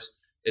 of course,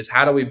 is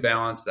how do we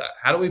balance that?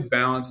 How do we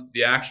balance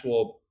the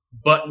actual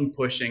button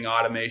pushing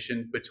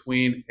automation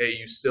between, hey,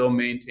 you still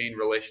maintain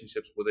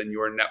relationships within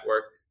your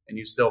network and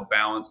you still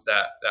balance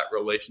that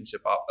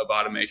relationship of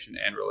automation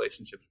and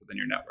relationships within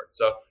your network.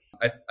 So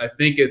I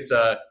think it's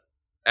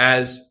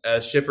as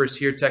shippers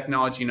hear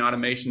technology and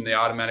automation, they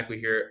automatically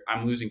hear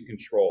I'm losing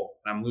control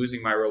and I'm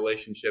losing my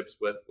relationships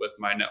with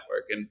my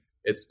network. And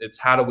it's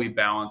how do we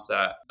balance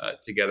that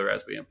together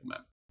as we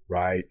implement.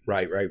 Right.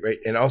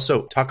 And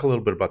also talk a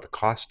little bit about the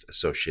cost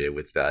associated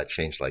with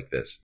change like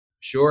this.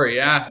 Sure.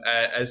 Yeah.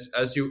 As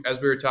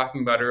we were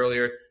talking about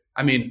earlier,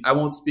 I mean, I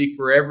won't speak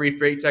for every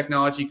freight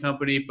technology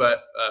company,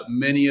 but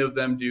many of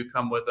them do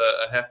come with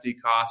a hefty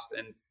cost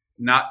and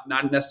not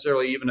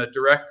necessarily even a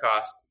direct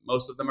cost.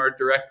 Most of them are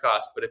direct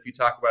costs. But if you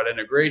talk about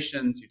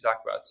integrations, you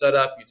talk about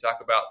setup, you talk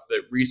about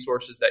the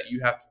resources that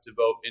you have to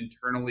devote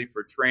internally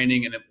for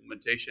training and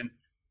implementation,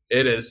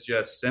 it is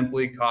just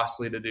simply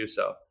costly to do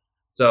so.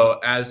 So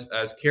as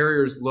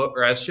carriers look,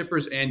 or as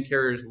shippers and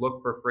carriers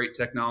look for freight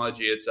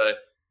technology, it's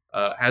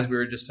as we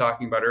were just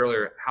talking about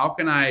earlier, how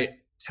can I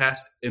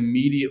test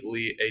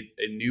immediately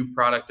a new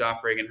product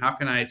offering, and how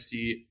can I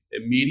see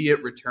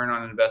immediate return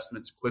on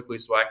investments quickly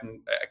so I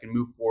can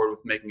move forward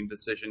with making a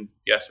decision,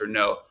 yes or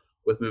no,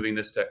 with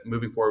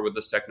moving forward with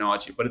this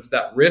technology. But it's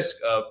that risk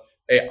of,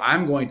 hey,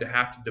 I'm going to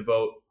have to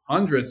devote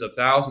hundreds of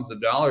thousands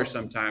of dollars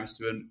sometimes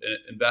to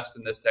invest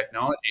in this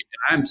technology,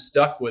 and I'm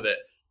stuck with it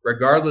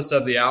regardless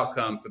of the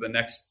outcome for the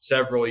next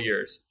several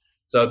years.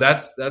 So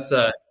it's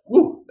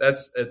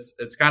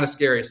kind of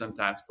scary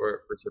sometimes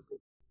for shippers.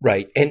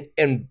 Right.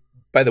 And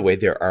by the way,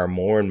 there are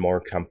more and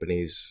more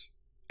companies.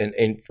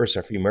 And first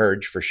off, you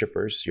merge for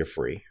shippers, you're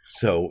free.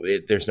 So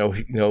there's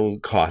no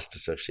cost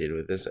associated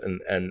with this.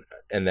 And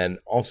then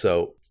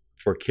also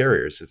for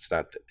carriers, it's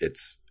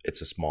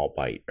a small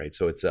bite, right?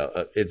 So it's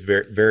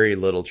very, very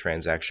little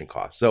transaction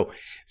cost. So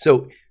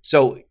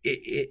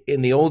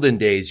in the olden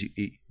days,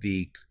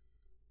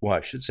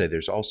 I should say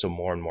there's also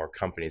more and more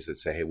companies that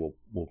say, hey, we'll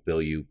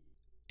bill you,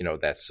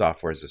 that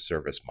software as a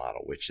service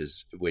model, which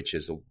is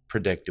a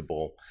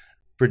predictable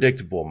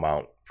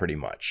amount pretty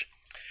much.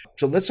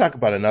 So let's talk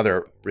about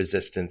another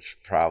resistance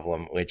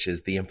problem, which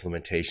is the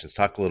implementations.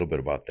 Talk a little bit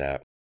about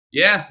that.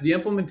 Yeah, the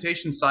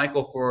implementation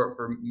cycle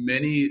for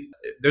many,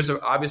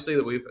 obviously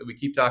that we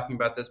keep talking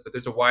about this, but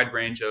there's a wide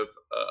range of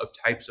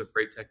types of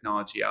freight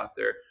technology out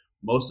there.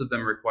 Most of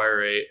them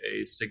require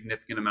a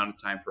significant amount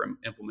of time for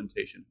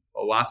implementation.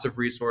 Lots of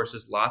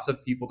resources, lots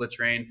of people to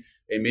train.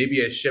 And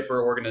maybe a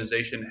shipper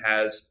organization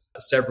has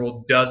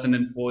several dozen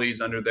employees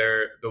under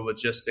the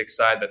logistics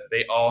side that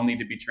they all need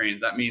to be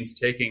trained. That means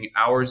taking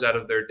hours out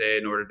of their day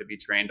in order to be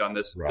trained on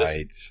this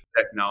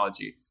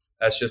technology.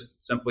 That's just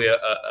simply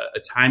a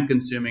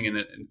time-consuming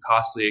and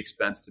costly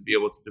expense to be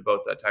able to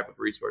devote that type of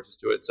resources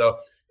to it. So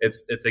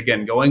it's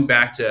again going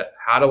back to,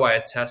 how do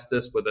I test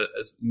this with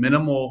as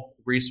minimal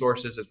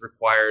resources as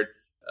required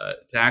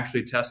to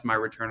actually test my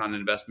return on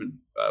investment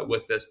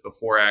with this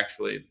before I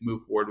actually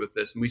move forward with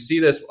this. And we see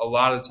this a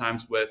lot of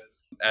times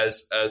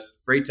as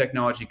freight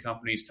technology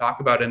companies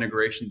talk about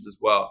integrations as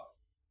well,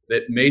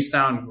 that may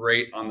sound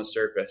great on the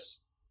surface,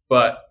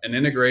 but an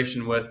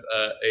integration with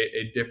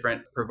a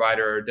different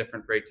provider or a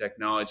different freight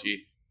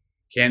technology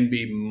can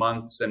be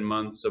months and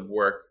months of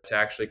work to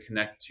actually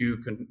connect two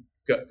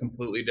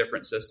completely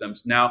different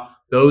systems. Now,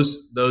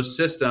 those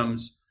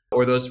systems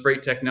or those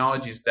freight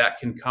technologies that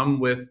can come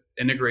with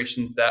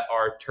integrations that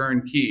are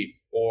turnkey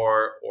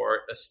or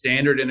a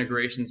standard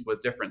integrations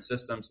with different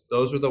systems,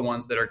 those are the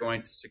ones that are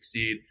going to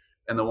succeed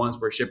and the ones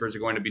where shippers are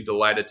going to be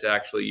delighted to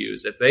actually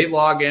use. If they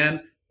log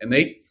in and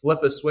they flip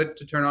a switch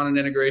to turn on an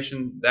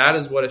integration, that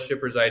is what a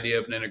shipper's idea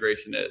of an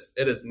integration is.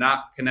 It is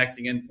not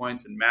connecting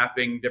endpoints and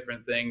mapping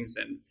different things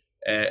and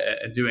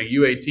doing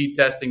UAT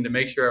testing to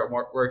make sure it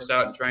works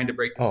out and trying to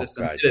break the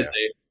system. God, it is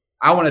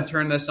I want to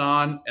turn this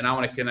on and I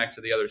want to connect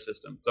to the other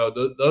system. So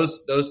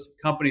those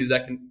companies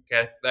that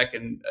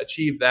can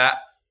achieve that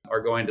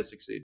are going to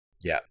succeed.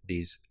 Yeah,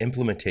 these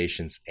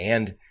implementations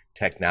and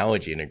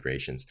technology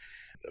integrations.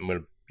 I'm going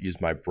to use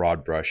my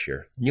broad brush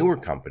here. Newer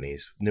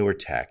companies, newer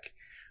tech,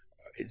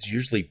 it's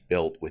usually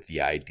built with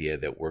the idea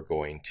that we're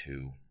going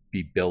to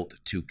be built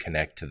to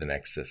connect to the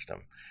next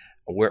system.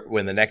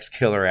 When the next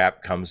killer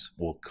app comes,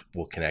 we'll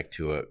connect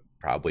to it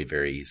probably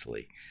very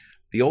easily.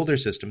 The older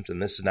systems,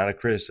 and this is not a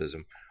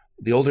criticism,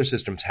 the older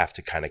systems have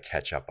to kind of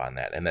catch up on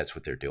that, and that's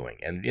what they're doing.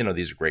 And,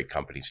 these are great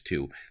companies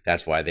too.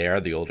 That's why they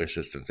are the older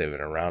systems. They've been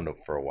around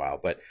for a while.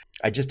 But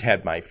I just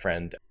had my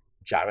friend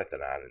Jonathan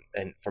on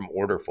and from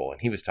Orderful,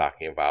 and he was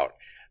talking about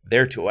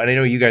their tool. And I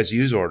know you guys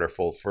use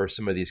Orderful for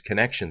some of these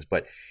connections,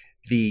 but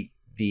the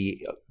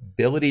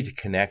ability to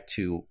connect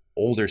to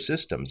older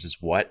systems is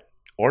what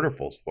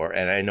Orderful's for.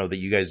 And I know that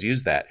you guys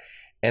use that.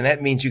 And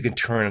that means you can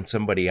turn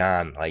somebody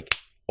on like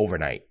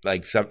overnight,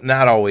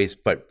 not always,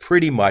 but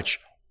pretty much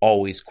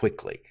always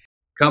quickly.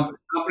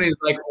 Companies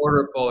like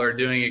Orderful are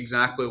doing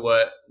exactly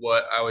what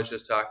I was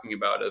just talking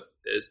about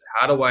is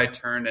how do I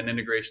turn an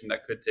integration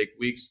that could take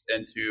weeks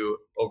into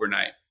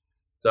overnight?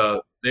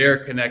 So they are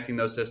connecting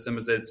those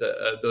systems. It's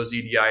those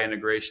EDI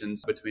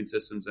integrations between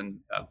systems and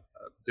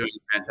doing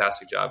a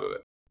fantastic job of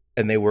it.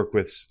 And they work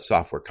with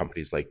software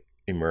companies like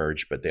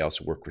Emerge, but they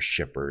also work with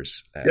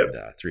shippers and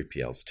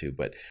 3PLs too.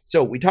 But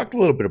so we talked a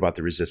little bit about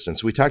the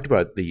resistance. We talked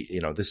about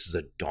this is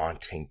a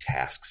daunting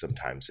task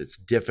sometimes. It's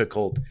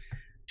difficult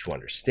to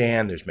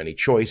understand. There's many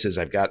choices.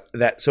 I've got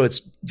that. So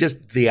it's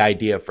just the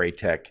idea of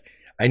FreightTech.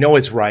 I know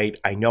it's right.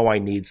 I know I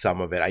need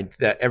some of it.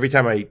 Every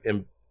time I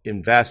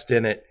invest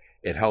in it,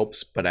 it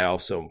helps, but I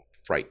also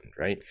frightened,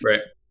 right? Right.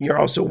 You're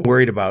also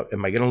worried about,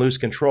 am I going to lose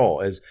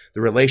control? As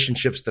the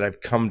relationships that I've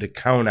come to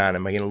count on,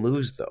 am I going to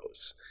lose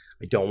those?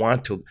 I don't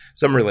want to.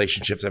 Some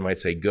relationships I might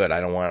say, good,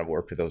 I don't want to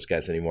work with those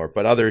guys anymore.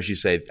 But others you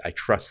say, I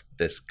trust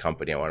this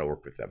company, I want to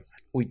work with them.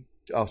 We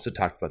also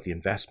talked about the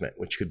investment,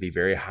 which could be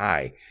very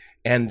high.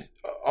 And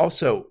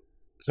also,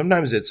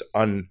 sometimes it's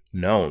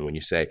unknown when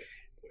you say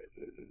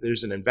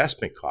there's an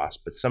investment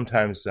cost, but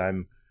sometimes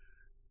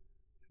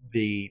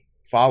the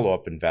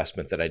follow-up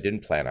investment that I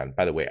didn't plan on.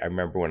 By the way, I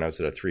remember when I was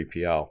at a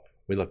 3PL,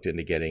 we looked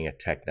into getting a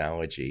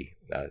technology.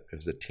 It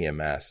was a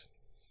TMS.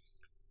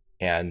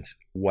 And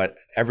what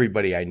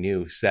everybody I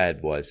knew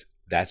said was,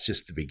 that's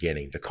just the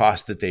beginning. The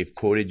cost that they've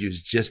quoted you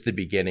is just the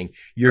beginning.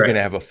 You're Right. going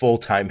to have a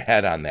full-time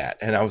head on that.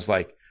 And I was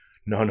like,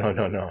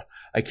 no.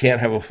 I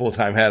can't have a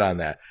full-time head on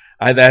that.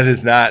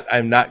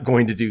 I'm not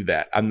going to do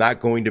that. I'm not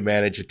going to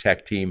manage a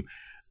tech team.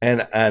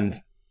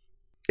 And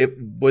it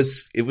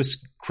was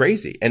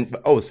crazy. And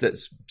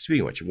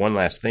speaking of which, one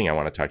last thing I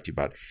want to talk to you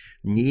about,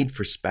 need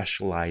for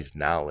specialized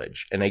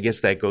knowledge. And I guess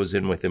that goes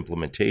in with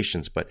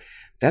implementations, but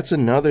that's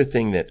another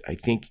thing that I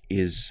think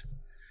is,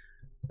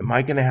 am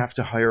I going to have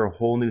to hire a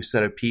whole new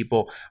set of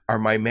people? Are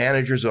my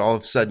managers all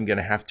of a sudden going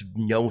to have to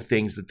know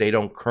things that they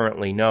don't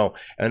currently know?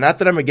 And not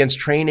that I'm against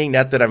training,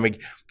 but I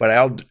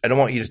don't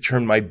want you to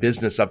turn my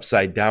business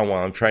upside down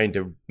while I'm trying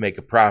to make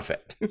a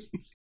profit.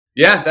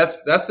 Yeah,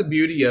 that's the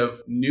beauty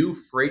of new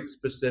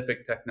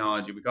freight-specific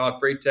technology. We call it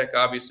FreightTech,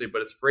 obviously,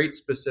 but it's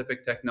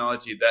freight-specific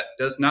technology that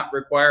does not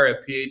require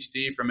a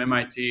PhD from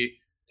MIT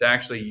to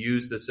actually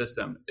use the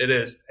system. It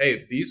is,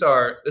 hey,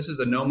 this is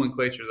a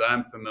nomenclature that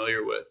I'm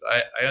familiar with.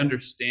 I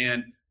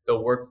understand the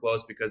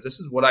workflows because this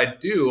is what I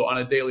do on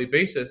a daily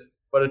basis,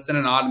 but it's in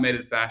an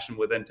automated fashion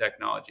within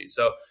technology.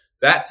 So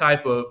that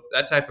type of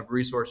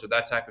resource or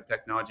that type of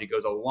technology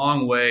goes a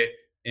long way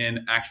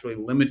in actually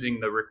limiting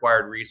the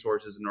required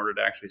resources in order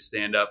to actually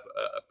stand up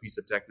a piece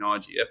of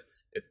technology.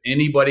 If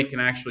anybody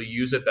can actually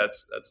use it,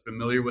 that's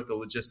familiar with the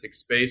logistics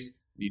space,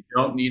 you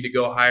don't need to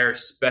go hire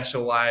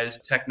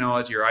specialized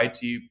technology or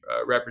IT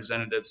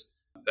representatives.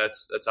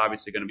 That's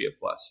obviously going to be a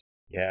plus.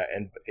 Yeah,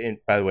 and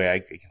by the way, I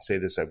can say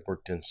this: I've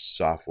worked in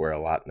software a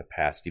lot in the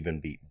past,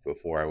 even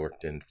before I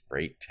worked in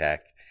FreightTech.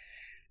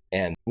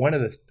 And one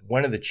of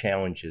the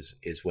challenges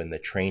is when the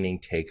training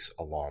takes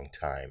a long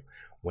time,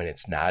 when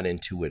it's not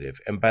intuitive.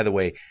 And by the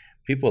way,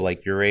 people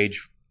like your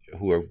age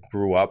who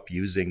grew up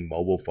using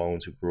mobile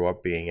phones, who grew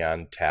up being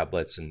on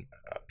tablets and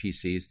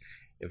PCs,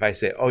 if I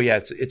say, "Oh yeah,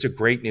 it's a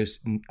great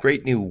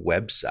new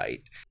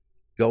website,"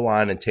 go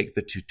on and take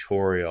the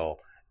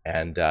tutorial,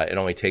 and it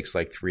only takes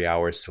like 3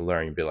 hours to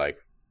learn. You'd be like,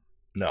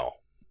 "No,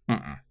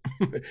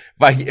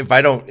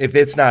 if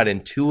it's not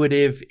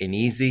intuitive and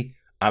easy,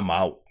 I'm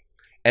out."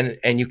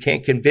 And you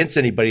can't convince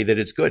anybody that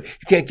it's good.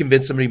 You can't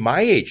convince somebody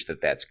my age that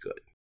that's good.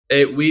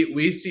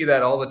 We see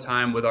that all the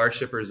time with our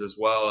shippers as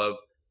well. Of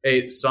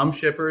hey, some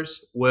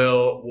shippers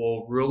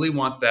will really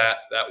want that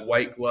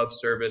white glove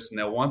service, and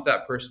they'll want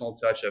that personal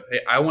touch of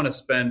hey, I want to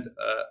spend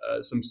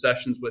some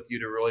sessions with you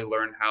to really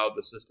learn how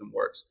the system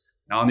works.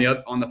 Now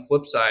on the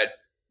flip side,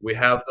 we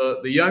have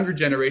the younger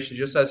generation,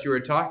 just as you were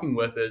talking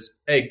with, is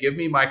hey, give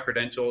me my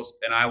credentials,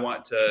 and I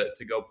want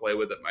to go play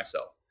with it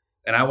myself,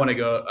 and I want to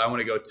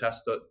go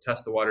test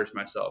the waters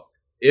myself.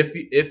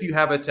 If you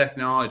have a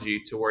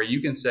technology to where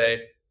you can say,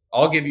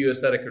 I'll give you a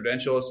set of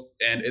credentials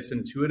and it's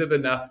intuitive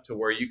enough to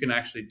where you can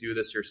actually do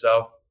this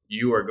yourself,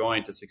 you are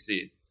going to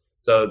succeed.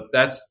 So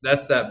that's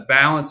that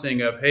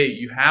balancing of, hey,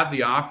 you have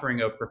the offering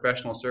of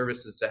professional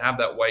services to have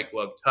that white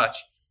glove touch,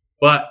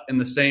 but in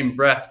the same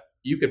breath,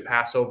 you could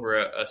pass over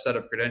a set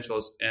of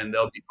credentials and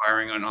they'll be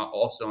firing on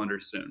all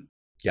cylinders soon.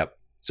 Yep.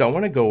 So I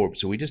want to go over,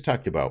 so we just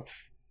talked about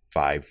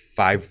five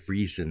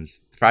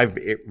reasons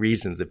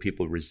that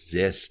people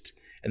resist.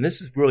 And this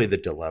is really the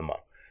dilemma.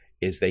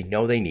 Is they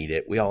know they need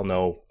it. We all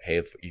know, hey,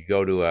 if you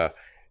go to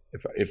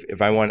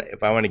if I want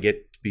to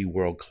get to be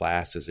world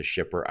class as a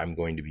shipper, I'm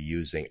going to be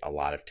using a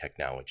lot of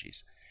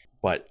technologies.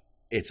 But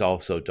it's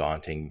also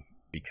daunting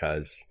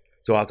because,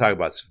 so I'll talk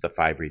about the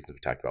 5 reasons we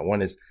talked about.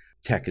 One is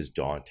tech is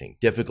daunting,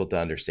 difficult to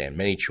understand,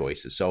 many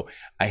choices. So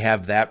I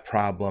have that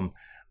problem.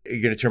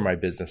 You're going to turn my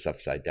business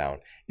upside down.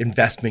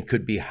 Investment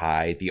could be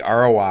high. The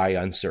ROI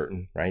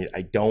uncertain, right?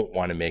 I don't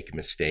want to make a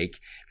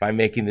mistake. If I'm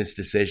making this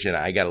decision,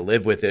 I got to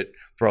live with it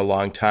for a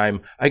long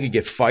time. I could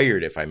get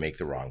fired if I make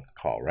the wrong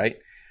call, right?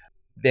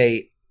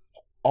 They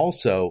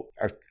also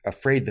are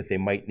afraid that they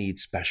might need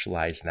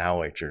specialized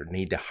knowledge or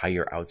need to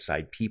hire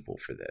outside people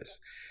for this.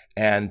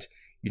 And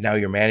now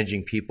you're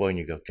managing people and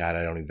you go, God,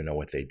 I don't even know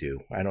what they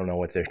do. I don't know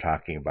what they're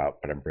talking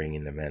about, but I'm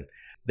bringing them in.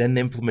 Then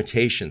the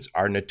implementations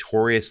are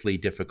notoriously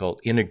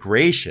difficult.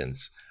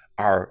 Integrations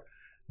are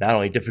not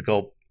only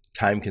difficult,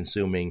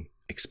 time-consuming,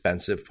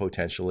 expensive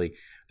potentially.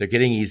 They're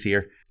getting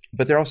easier,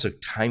 but they're also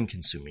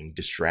time-consuming,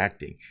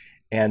 distracting.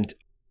 And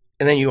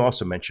then you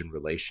also mentioned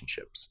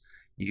relationships.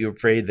 You're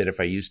afraid that if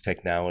I use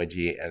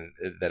technology and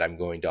that I'm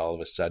going to all of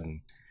a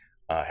sudden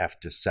have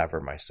to sever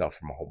myself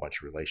from a whole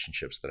bunch of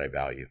relationships that I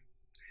value.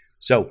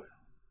 So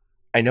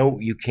I know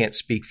you can't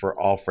speak for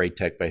all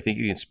FreightTech, but I think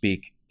you can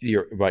speak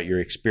about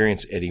your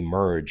experience at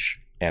Emerge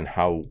and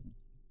how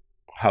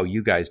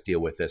you guys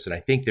deal with this. And I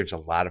think there's a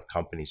lot of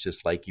companies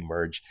just like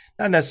Emerge,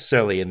 not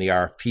necessarily in the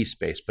RFP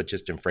space, but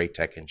just in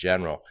FreightTech in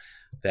general,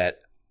 that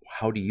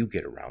how do you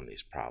get around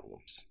these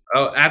problems?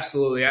 Oh,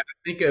 absolutely. I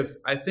think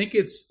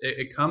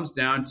it comes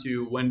down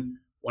to when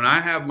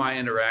I have my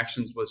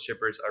interactions with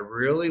shippers, I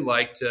really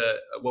like to,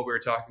 what we were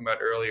talking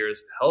about earlier,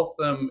 is help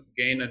them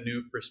gain a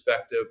new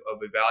perspective of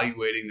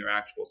evaluating their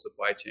actual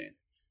supply chain.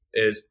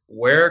 Is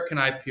where can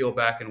I peel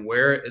back and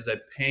where is a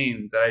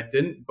pain that I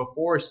didn't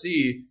before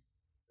see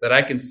that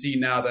I can see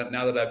now that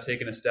I've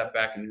taken a step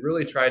back and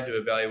really tried to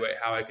evaluate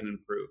how I can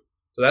improve.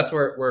 So that's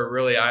where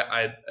really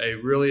I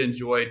really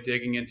enjoy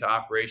digging into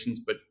operations,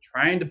 but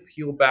trying to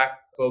peel back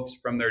folks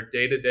from their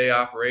day-to-day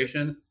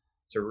operation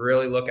to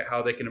really look at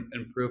how they can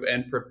improve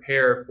and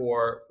prepare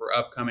for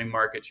upcoming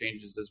market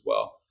changes as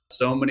well.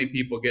 So many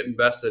people get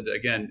invested,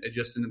 again,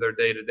 just into their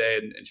day-to-day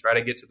and try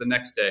to get to the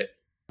next day.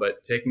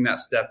 But taking that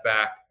step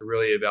back to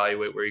really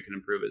evaluate where you can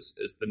improve is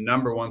the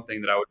number one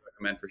thing that I would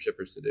recommend for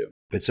shippers to do.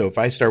 But so if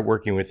I start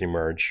working with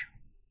Emerge,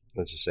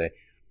 let's just say,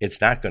 it's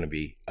not going to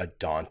be a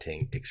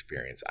daunting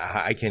experience.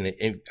 I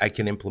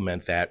can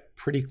implement that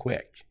pretty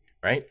quick,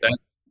 right?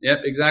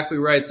 Yep, exactly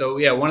right. So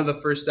yeah, one of the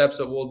first steps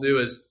that we'll do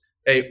is,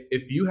 hey,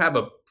 if you have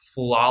a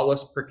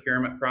flawless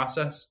procurement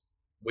process,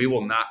 we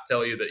will not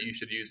tell you that you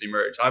should use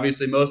Emerge.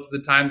 Obviously, most of the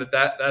time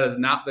that is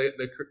not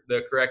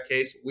the correct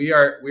case. We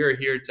are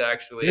here to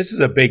actually. This is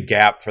a big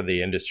gap for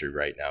the industry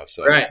right now,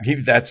 so right.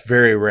 That's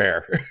very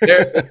rare.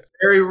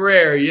 Very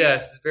rare,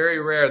 yes, it's very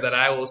rare that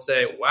I will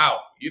say, "Wow,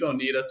 you don't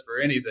need us for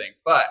anything."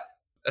 But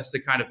that's the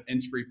kind of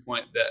entry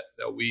point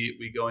that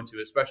we go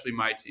into, especially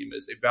my team,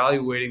 is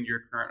evaluating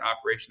your current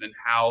operation and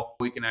how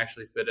we can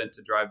actually fit in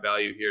to drive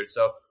value here.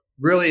 So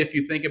really, if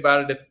you think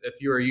about it,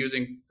 if you are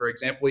using, for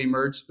example,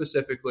 Emerge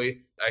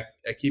specifically,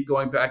 I keep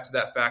going back to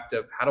that fact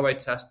of how do I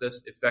test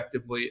this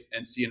effectively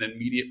and see an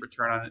immediate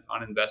return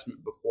on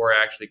investment before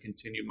I actually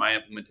continue my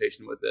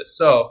implementation with this.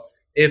 So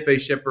if a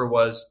shipper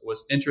was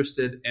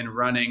interested in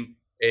running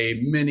a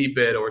mini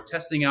bid or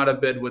testing out a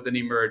bid with an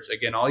Emerge,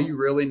 again, all you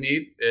really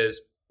need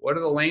is what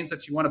are the lanes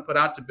that you want to put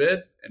out to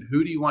bid and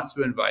who do you want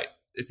to invite?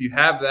 If you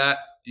have that,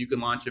 you can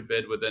launch a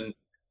bid within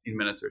 15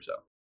 minutes or so.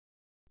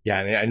 Yeah,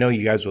 and I know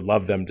you guys would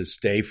love them to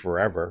stay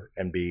forever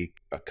and be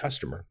a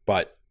customer,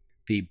 but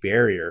the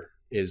barrier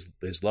is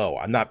low.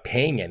 I'm not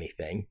paying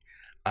anything.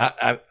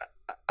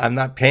 I'm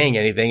not paying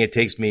anything. It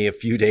takes me a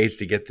few days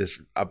to get this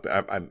up.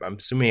 I'm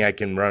assuming I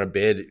can run a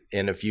bid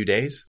in a few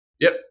days.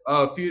 Yep.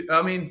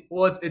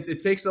 It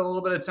takes a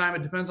little bit of time.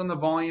 It depends on the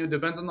volume. It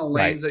depends on the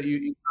lanes that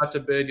you have to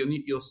bid.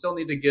 You'll still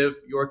need to give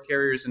your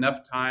carriers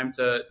enough time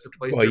to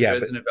place their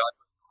bids and evaluate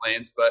the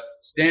lanes. But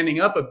standing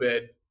up a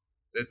bid,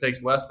 it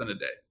takes less than a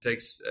day. It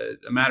takes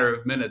a matter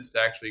of minutes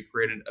to actually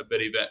create a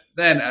bid event.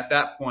 Then at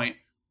that point,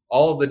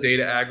 all of the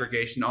data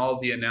aggregation, all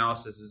of the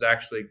analysis is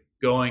actually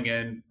going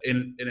in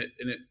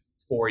it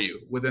for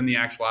you within the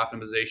actual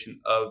optimization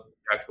of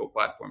the actual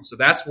platform. So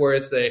that's where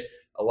it's a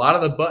lot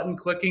of the button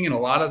clicking and a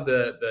lot of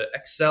the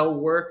Excel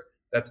work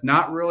that's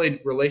not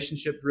really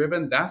relationship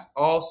driven. That's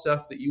all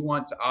stuff that you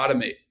want to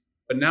automate.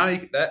 But now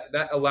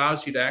that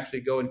allows you to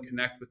actually go and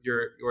connect with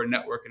your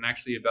network and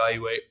actually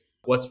evaluate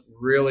what's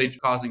really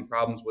causing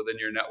problems within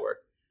your network.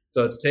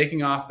 So it's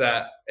taking off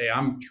that, hey,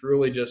 I'm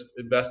truly just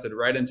invested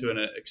right into an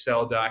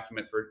Excel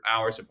document for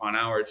hours upon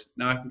hours.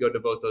 Now I can go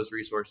devote those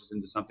resources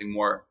into something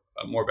more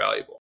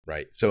valuable.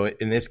 Right. So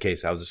in this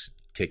case, I'll just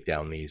take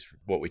down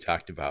what we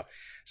talked about.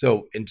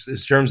 So in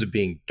terms of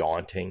being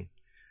daunting,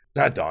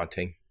 not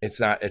daunting. It's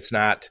not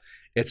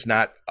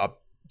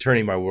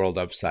turning my world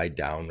upside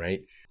down,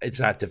 right? It's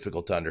not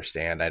difficult to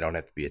understand. I don't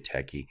have to be a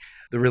techie.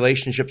 The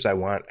relationships I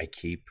want, I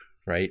keep.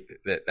 Right.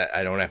 That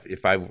I don't have.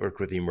 If I work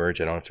with Emerge,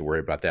 I don't have to worry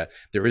about that.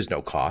 There is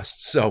no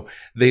cost. So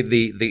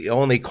the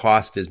only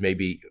cost is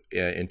maybe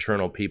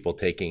internal people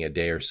taking a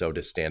day or so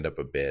to stand up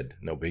a bid.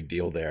 No big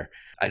deal there.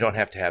 I don't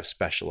have to have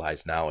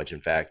specialized knowledge.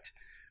 In fact,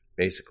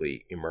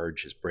 basically,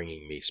 Emerge is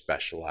bringing me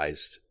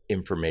specialized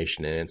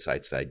information and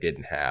insights that I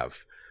didn't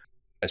have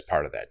as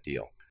part of that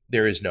deal.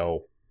 There is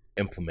no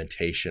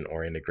implementation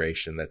or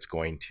integration that's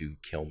going to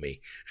kill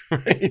me.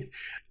 Right.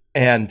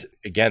 And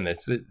again,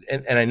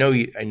 and I know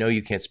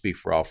you can't speak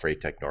for all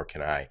FreightTech, nor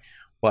can I,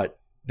 but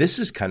this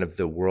is kind of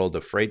the world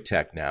of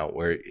FreightTech now,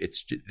 where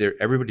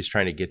everybody's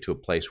trying to get to a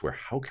place where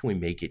how can we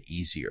make it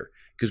easier?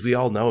 Because we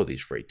all know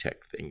these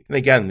FreightTech things. And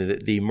again,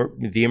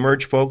 the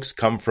Emerge folks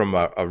come from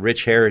a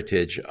rich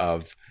heritage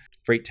of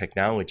freight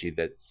technology.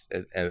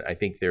 And I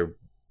think their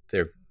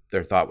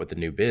thought with the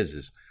new biz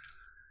is,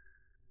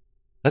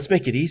 let's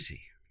make it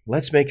easy.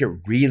 Let's make it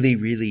really,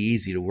 really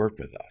easy to work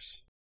with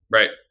us.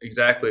 Right.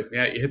 Exactly.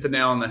 Yeah. You hit the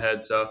nail on the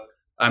head. So,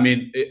 I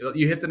mean,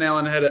 you hit the nail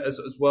on the head as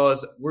well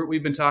as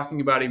we've been talking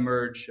about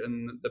Emerge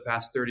in the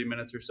past 30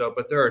 minutes or so,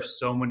 but there are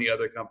so many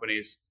other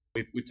companies.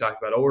 We've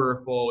talked about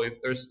Orderful.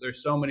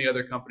 There's so many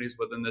other companies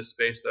within this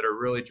space that are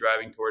really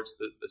driving towards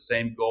the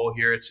same goal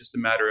here. It's just a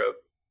matter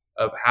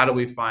of how do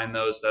we find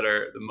those that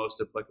are the most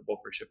applicable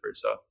for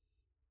shippers. So,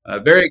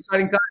 very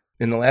exciting time.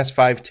 In the last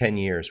 5-10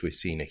 years, we've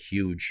seen a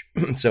huge,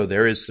 so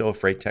there is still a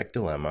FreightTech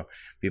dilemma.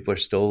 People are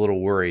still a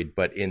little worried,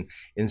 but in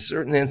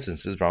certain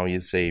instances, when you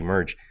say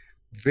Emerge,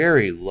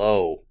 very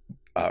low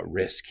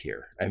risk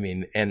here. I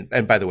mean, and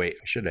by the way,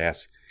 I should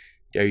ask,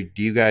 do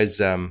you guys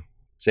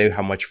say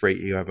how much freight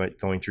you have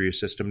going through your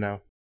system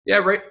now? Yeah,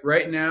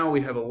 right now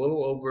we have a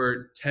little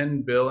over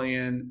 $10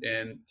 billion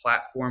in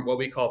platform, what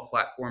we call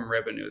platform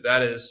revenue.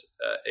 That is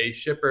a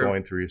shipper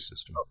going through your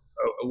system,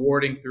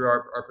 awarding through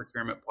our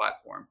procurement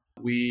platform.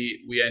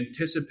 We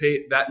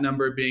anticipate that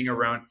number being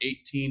around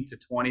 18 to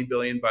 20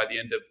 billion by the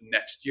end of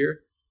next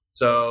year.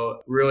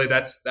 So really,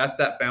 that's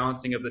that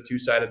balancing of the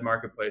two-sided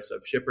marketplace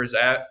of shippers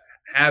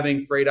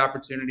having freight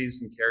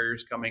opportunities and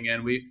carriers coming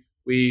in.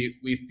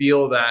 We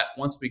feel that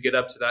once we get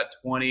up to that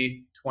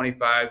 20,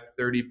 25,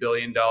 $30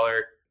 billion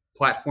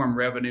platform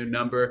revenue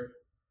number,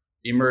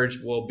 Emerge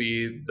will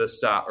be the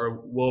stop,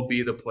 or will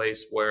be the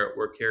place where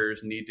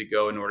carriers need to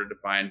go in order to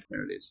find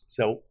communities.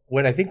 So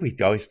what I think we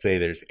always say,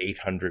 there's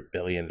 $800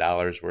 billion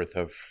worth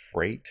of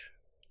freight.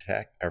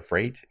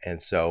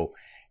 And so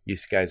you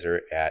guys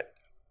are at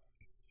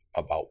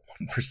about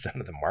 1%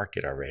 of the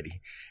market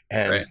already,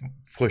 and right,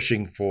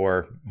 pushing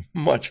for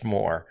much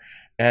more.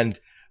 And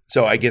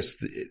so I guess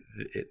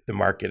the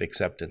market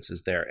acceptance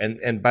is there.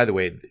 And by the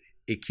way,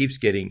 it keeps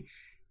getting,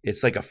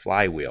 it's like a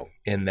flywheel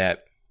in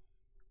that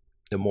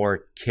the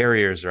more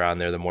carriers are on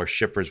there, the more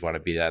shippers want to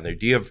be on there.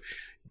 Do you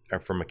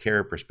have, from a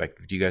carrier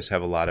perspective, do you guys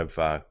have a lot of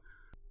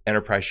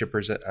enterprise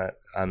shippers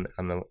on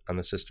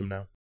the system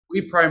now?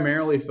 We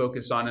primarily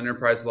focus on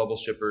enterprise level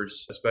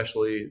shippers,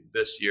 especially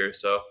this year.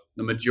 So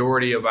the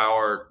majority of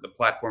the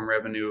platform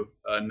revenue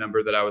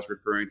number that I was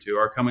referring to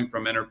are coming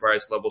from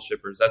enterprise level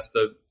shippers. That's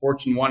the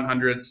Fortune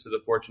 100s to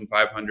the Fortune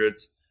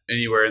 500s.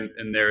 Anywhere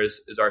in there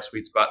is our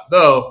sweet spot.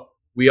 Though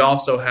we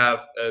also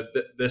have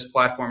this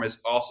platform is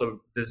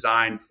also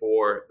designed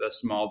for the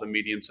small to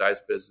medium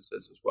sized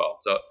businesses as well.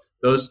 So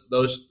those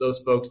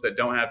folks that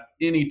don't have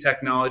any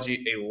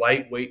technology, a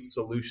lightweight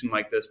solution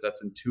like this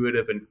that's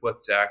intuitive and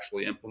quick to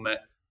actually implement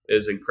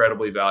is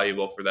incredibly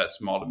valuable for that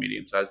small to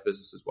medium sized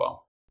business as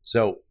well.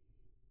 So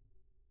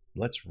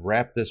let's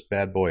wrap this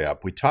bad boy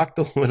up. We talked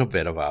a little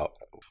bit about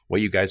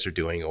what you guys are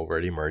doing over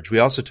at Emerge. We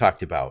also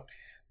talked about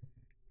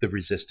the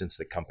resistance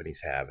that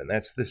companies have, and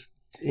that's this.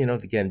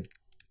 Again,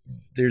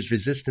 there's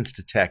resistance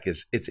to tech.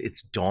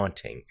 It's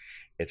daunting.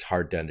 It's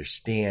hard to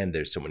understand.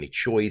 There's so many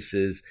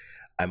choices.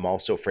 I'm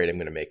also afraid I'm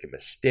going to make a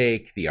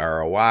mistake. The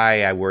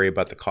ROI, I worry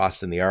about the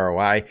cost and the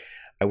ROI.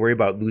 I worry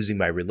about losing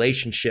my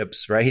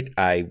relationships, right?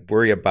 I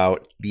worry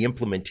about the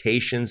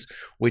implementations,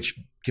 which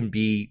can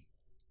be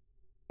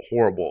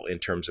horrible in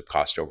terms of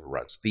cost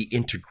overruns. The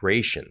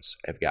integrations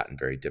have gotten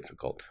very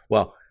difficult.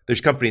 Well, there's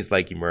companies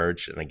like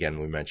Emerge, and again,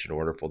 we mentioned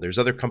Orderful. There's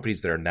other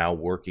companies that are now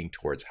working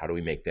towards how do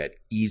we make that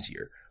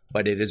easier.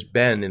 But it has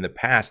been in the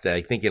past,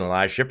 I think in a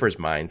lot of shippers'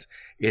 minds,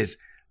 it's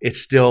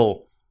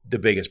still the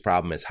biggest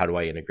problem is how do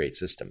I integrate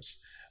systems?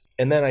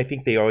 And then I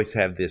think they always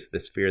have this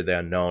fear of the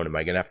unknown. Am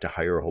I going to have to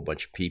hire a whole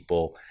bunch of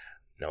people?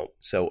 No.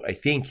 So I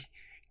think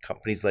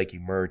companies like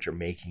Emerge are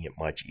making it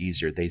much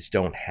easier. They just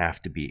don't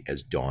have to be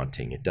as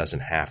daunting. It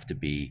doesn't have to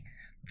be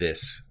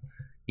this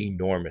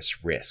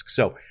enormous risk.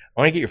 So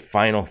I want to get your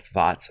final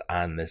thoughts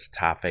on this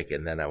topic,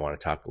 and then I want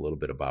to talk a little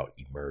bit about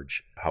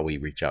Emerge, how we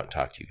reach out and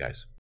talk to you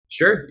guys.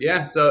 Sure.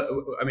 Yeah.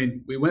 So,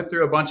 we went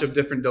through a bunch of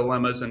different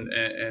dilemmas and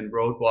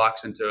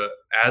roadblocks into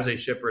as a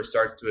shipper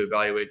starts to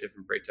evaluate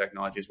different freight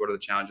technologies. What are the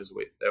challenges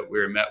that we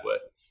were met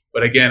with?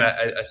 But again,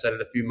 I said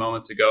it a few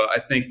moments ago. I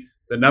think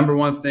the number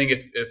one thing,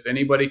 if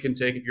anybody can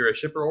take, if you're a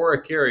shipper or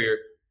a carrier,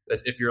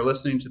 that if you're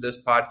listening to this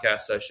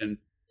podcast session,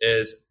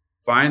 is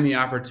find the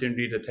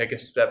opportunity to take a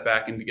step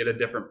back and to get a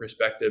different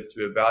perspective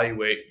to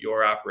evaluate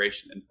your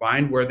operation and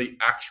find where the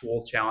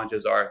actual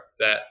challenges are,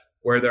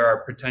 where there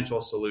are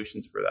potential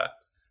solutions for that.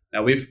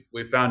 Now we've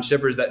found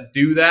shippers that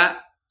do that,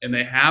 and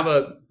they have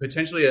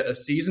potentially a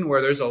season where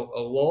there's a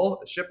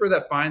lull. A shipper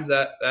that finds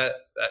that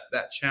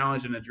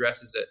challenge and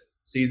addresses it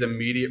sees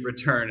immediate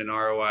return in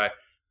ROI.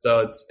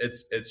 So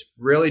it's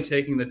really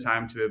taking the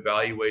time to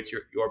evaluate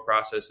your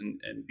process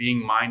and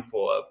being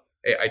mindful of,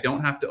 hey, I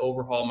don't have to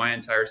overhaul my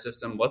entire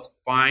system. Let's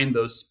find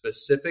those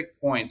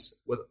specific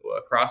points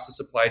across the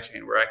supply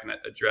chain where I can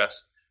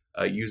address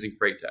using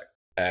FreightTech.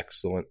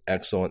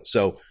 Excellent.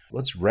 So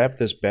let's wrap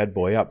this bad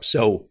boy up.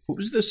 So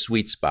who's the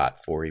sweet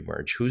spot for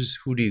Emerge?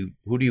 Who do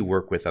you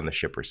work with on the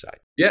shipper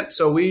side? Yeah,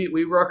 so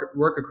we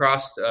work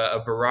across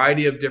a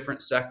variety of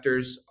different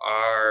sectors.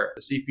 Our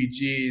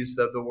CPGs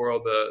of the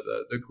world,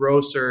 the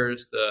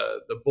grocers,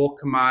 the bulk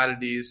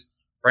commodities.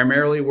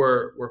 Primarily,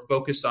 we're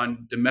focused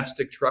on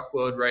domestic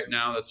truckload right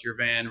now. That's your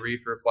van,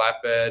 reefer,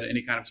 flatbed,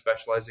 any kind of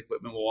specialized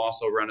equipment will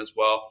also run as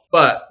well.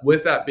 But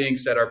with that being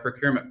said, our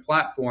procurement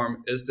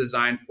platform is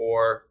designed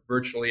for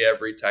virtually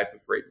every type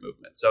of freight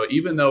movement. So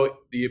even though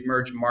the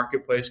Emerge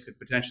marketplace could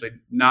potentially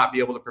not be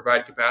able to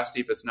provide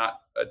capacity if it's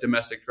not a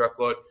domestic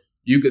truckload,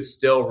 you could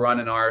still run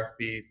an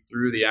RFP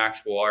through the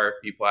actual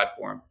RFP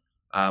platform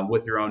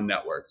with your own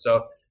network.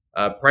 So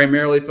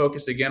primarily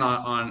focused again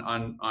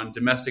on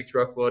domestic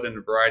truckload in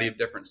a variety of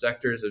different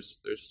sectors.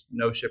 There's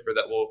no shipper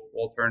that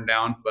we'll turn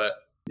down, but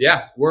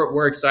yeah,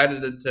 we're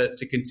excited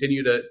to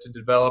continue to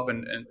develop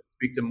and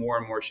speak to more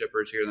and more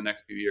shippers here in the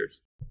next few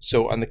years.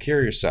 So on the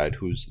carrier side,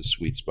 who's the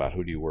sweet spot?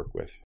 Who do you work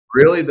with?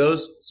 Really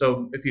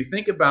so if you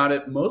think about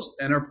it, most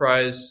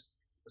enterprise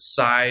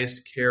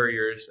sized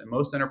carriers and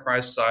most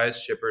enterprise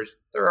sized shippers,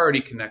 they're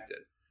already connected.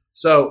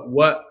 So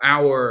what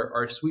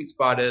our sweet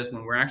spot is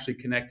when we're actually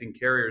connecting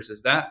carriers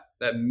is that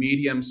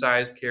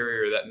medium-sized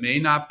carrier that may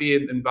not be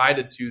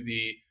invited to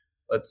the,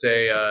 let's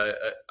say,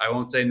 I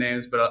won't say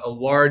names, but a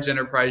large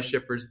enterprise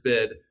shipper's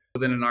bid,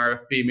 within an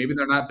RFP. Maybe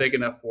they're not big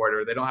enough for it,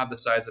 or they don't have the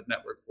size of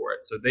network for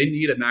it. So they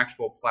need an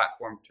actual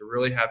platform to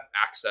really have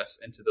access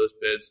into those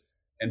bids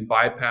and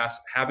bypass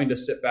having to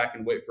sit back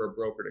and wait for a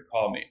broker to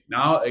call me.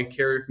 Now a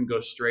carrier can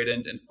go straight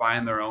in and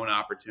find their own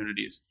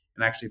opportunities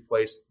and actually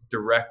place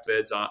direct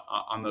bids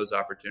on those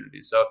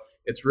opportunities. So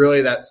it's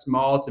really that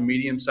small to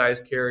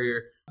medium-sized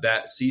carrier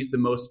that sees the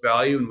most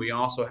value. And we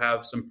also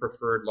have some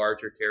preferred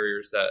larger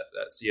carriers that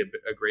see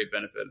a great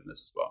benefit in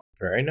this as well.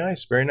 Very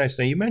nice. Very nice.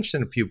 Now, you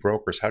mentioned a few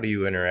brokers. How do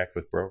you interact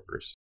with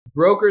brokers?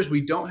 Brokers,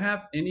 we don't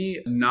have any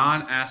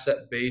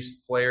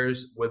non-asset-based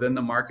players within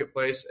the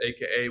marketplace,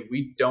 aka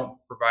we don't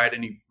provide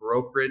any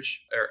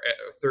brokerage or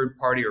third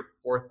party or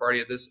fourth party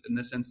in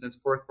this instance,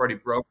 fourth party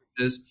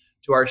brokerages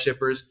to our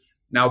shippers.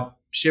 Now,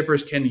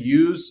 shippers can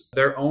use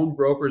their own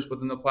brokers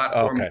within the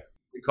platform. Okay.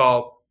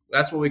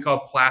 That's what we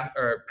call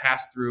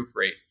pass-through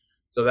freight.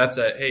 So that's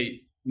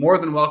more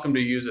than welcome to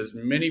use as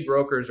many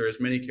brokers or as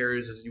many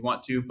carriers as you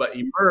want to, but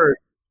Emerge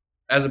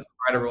as a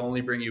provider will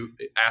only bring you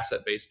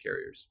asset-based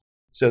carriers.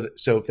 So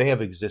if they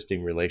have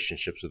existing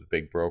relationships with a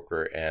big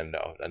broker and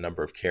a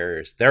number of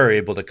carriers, they're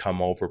able to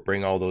come over,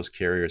 bring all those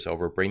carriers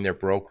over, bring their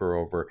broker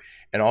over,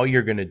 and all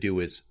you're going to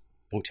do is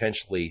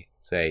potentially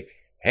say,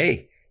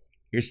 hey,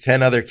 here's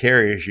 10 other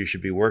carriers you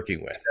should be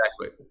working with.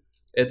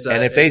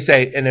 Exactly.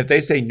 If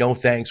they say no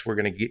thanks, we're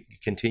going to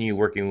continue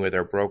working with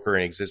our broker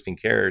and existing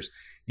carriers,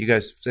 you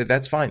guys say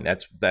that's fine.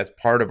 That's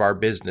part of our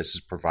business,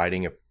 is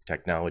providing a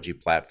technology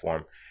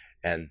platform,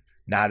 and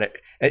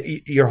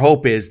your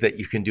hope is that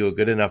you can do a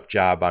good enough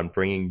job on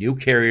bringing new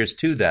carriers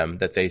to them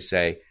that they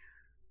say,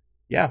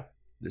 yeah.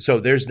 So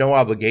there's no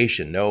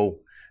obligation, no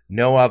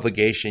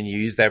obligation. You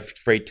use that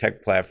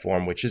FreightTech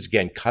platform, which is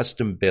again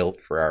custom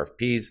built for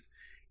RFPs.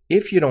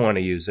 If you don't want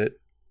to use it,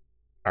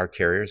 our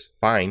carriers,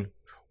 fine.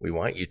 We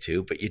want you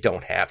to, but you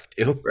don't have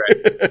to.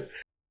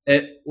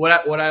 Right.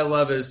 What I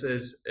love is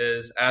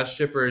as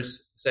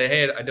shippers say,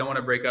 hey, I don't want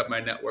to break up my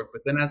network,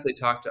 but then as they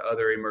talk to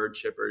other Emerge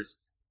shippers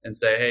and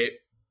say, hey,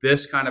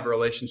 this kind of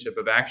relationship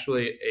of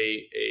actually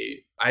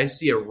I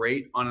see a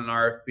rate on an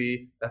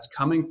RFP that's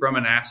coming from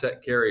an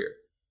asset carrier.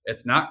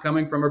 It's not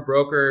coming from a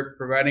broker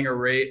providing a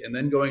rate and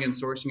then going and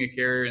sourcing a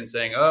carrier and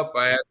saying, oh,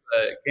 I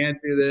can't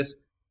do this.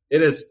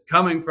 It is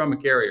coming from a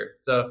carrier.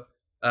 So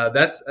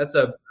that's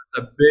a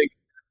big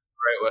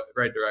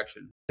right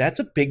direction. That's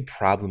a big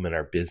problem in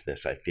our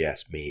business, if you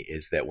ask me,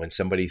 is that when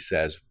somebody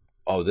says,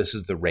 oh, this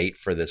is the rate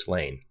for this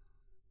lane,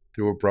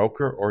 through a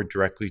broker or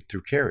directly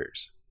through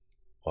carriers.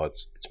 Well,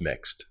 it's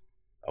mixed.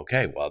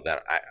 Okay, well, then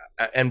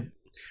and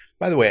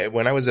by the way,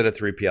 when I was at a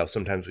 3PL,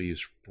 sometimes we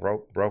use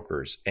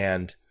brokers,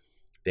 and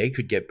they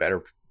could get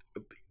better.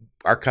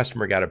 Our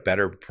customer got a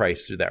better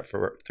price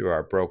through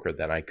our broker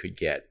than I could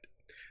get.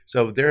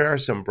 So there are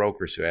some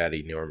brokers who add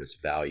enormous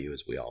value,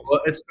 as we all know.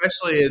 Well,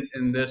 especially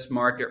in this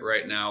market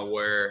right now,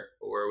 where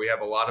we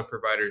have a lot of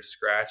providers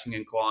scratching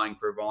and clawing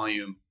for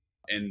volume,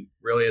 and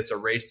really it's a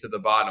race to the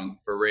bottom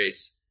for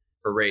rates.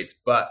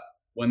 But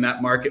when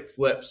that market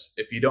flips,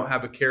 if you don't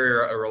have a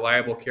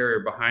reliable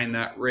carrier behind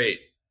that rate,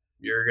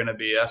 you're going to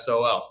be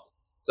SOL.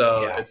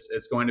 So yeah.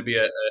 It's going to be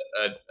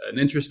an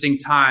interesting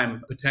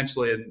time,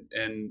 potentially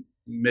in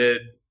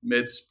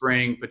mid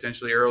spring,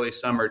 potentially early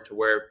summer, to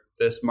where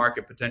this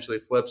market potentially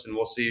flips, and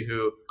we'll see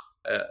who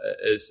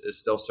is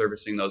still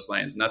servicing those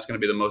lanes. And that's going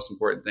to be the most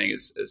important thing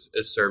is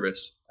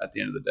service at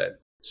the end of the day.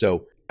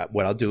 So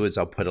what I'll do is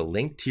I'll put a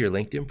link to your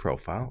LinkedIn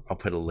profile. I'll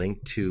put a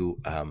link to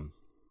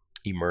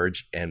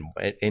Emerge, and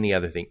any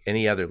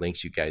other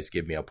links you guys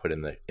give me, I'll put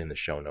in the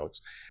show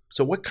notes.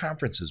 So what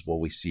conferences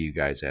will we see you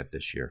guys at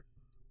this year?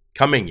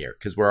 Coming year,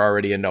 because we're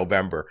already in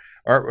November.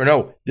 Or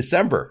no,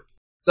 December.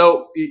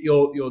 So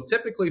you'll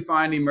typically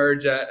find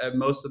Emerge at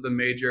most of the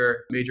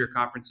major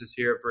conferences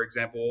here. For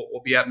example,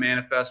 we'll be at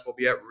Manifest, we'll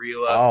be at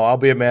RELA. Oh, I'll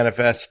be at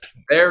Manifest.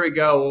 There we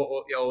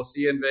go. We'll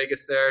see you in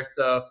Vegas there.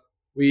 So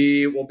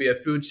we will be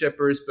at Food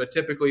Shippers, but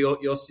typically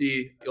you'll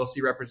see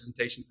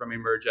representation from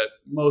Emerge at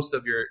most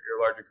of your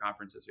larger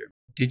conferences here.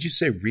 Did you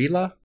say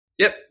RELA?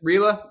 Yep,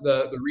 RELA,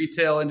 the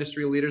Retail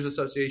Industry Leaders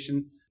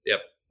Association. Yep,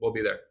 we'll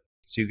be there.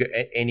 So you got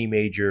any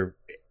major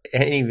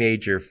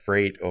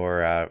freight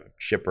or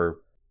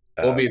shipper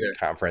we'll be there.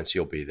 Conference,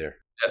 you'll be there.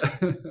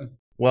 Yeah.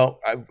 Well,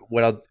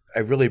 I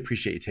really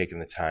appreciate you taking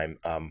the time.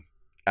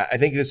 I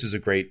think this is a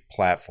great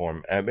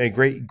platform, a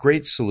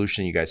great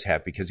solution you guys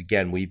have, because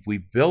again,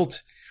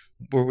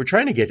 we're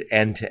trying to get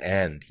end to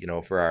end,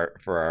 for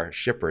our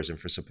shippers and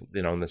for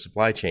in the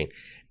supply chain,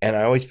 and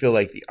I always feel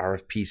like the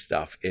RFP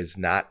stuff has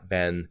not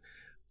been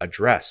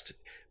addressed.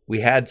 We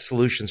had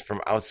solutions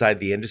from outside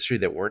the industry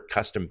that weren't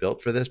custom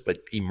built for this, but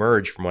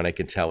Emerge, from what I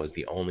can tell, is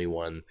the only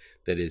one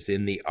that is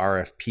in the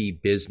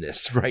RFP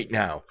business right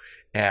now,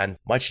 and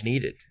much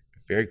needed.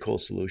 Very cool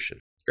solution.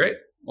 Great.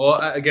 Well,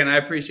 again, I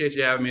appreciate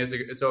you having me.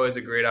 It's always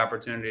a great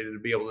opportunity to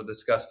be able to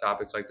discuss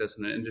topics like this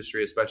in the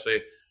industry,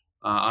 especially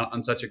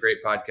on such a great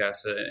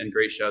podcast and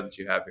great show that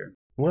you have here.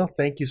 Well,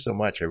 thank you so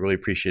much. I really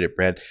appreciate it,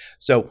 Brad.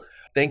 So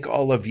thank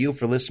all of you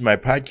for listening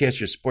to my podcast.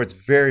 Your support's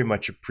very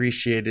much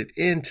appreciated.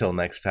 Until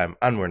next time,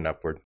 onward and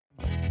upward.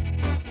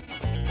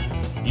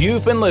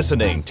 You've been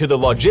listening to the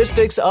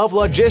Logistics of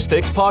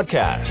Logistics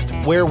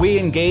podcast, where we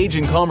engage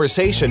in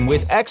conversation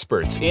with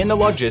experts in the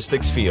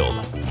logistics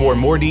field. For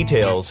more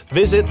details,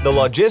 visit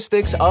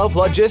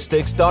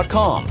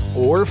thelogisticsoflogistics.com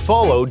or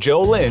follow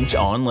Joe Lynch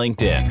on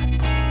LinkedIn.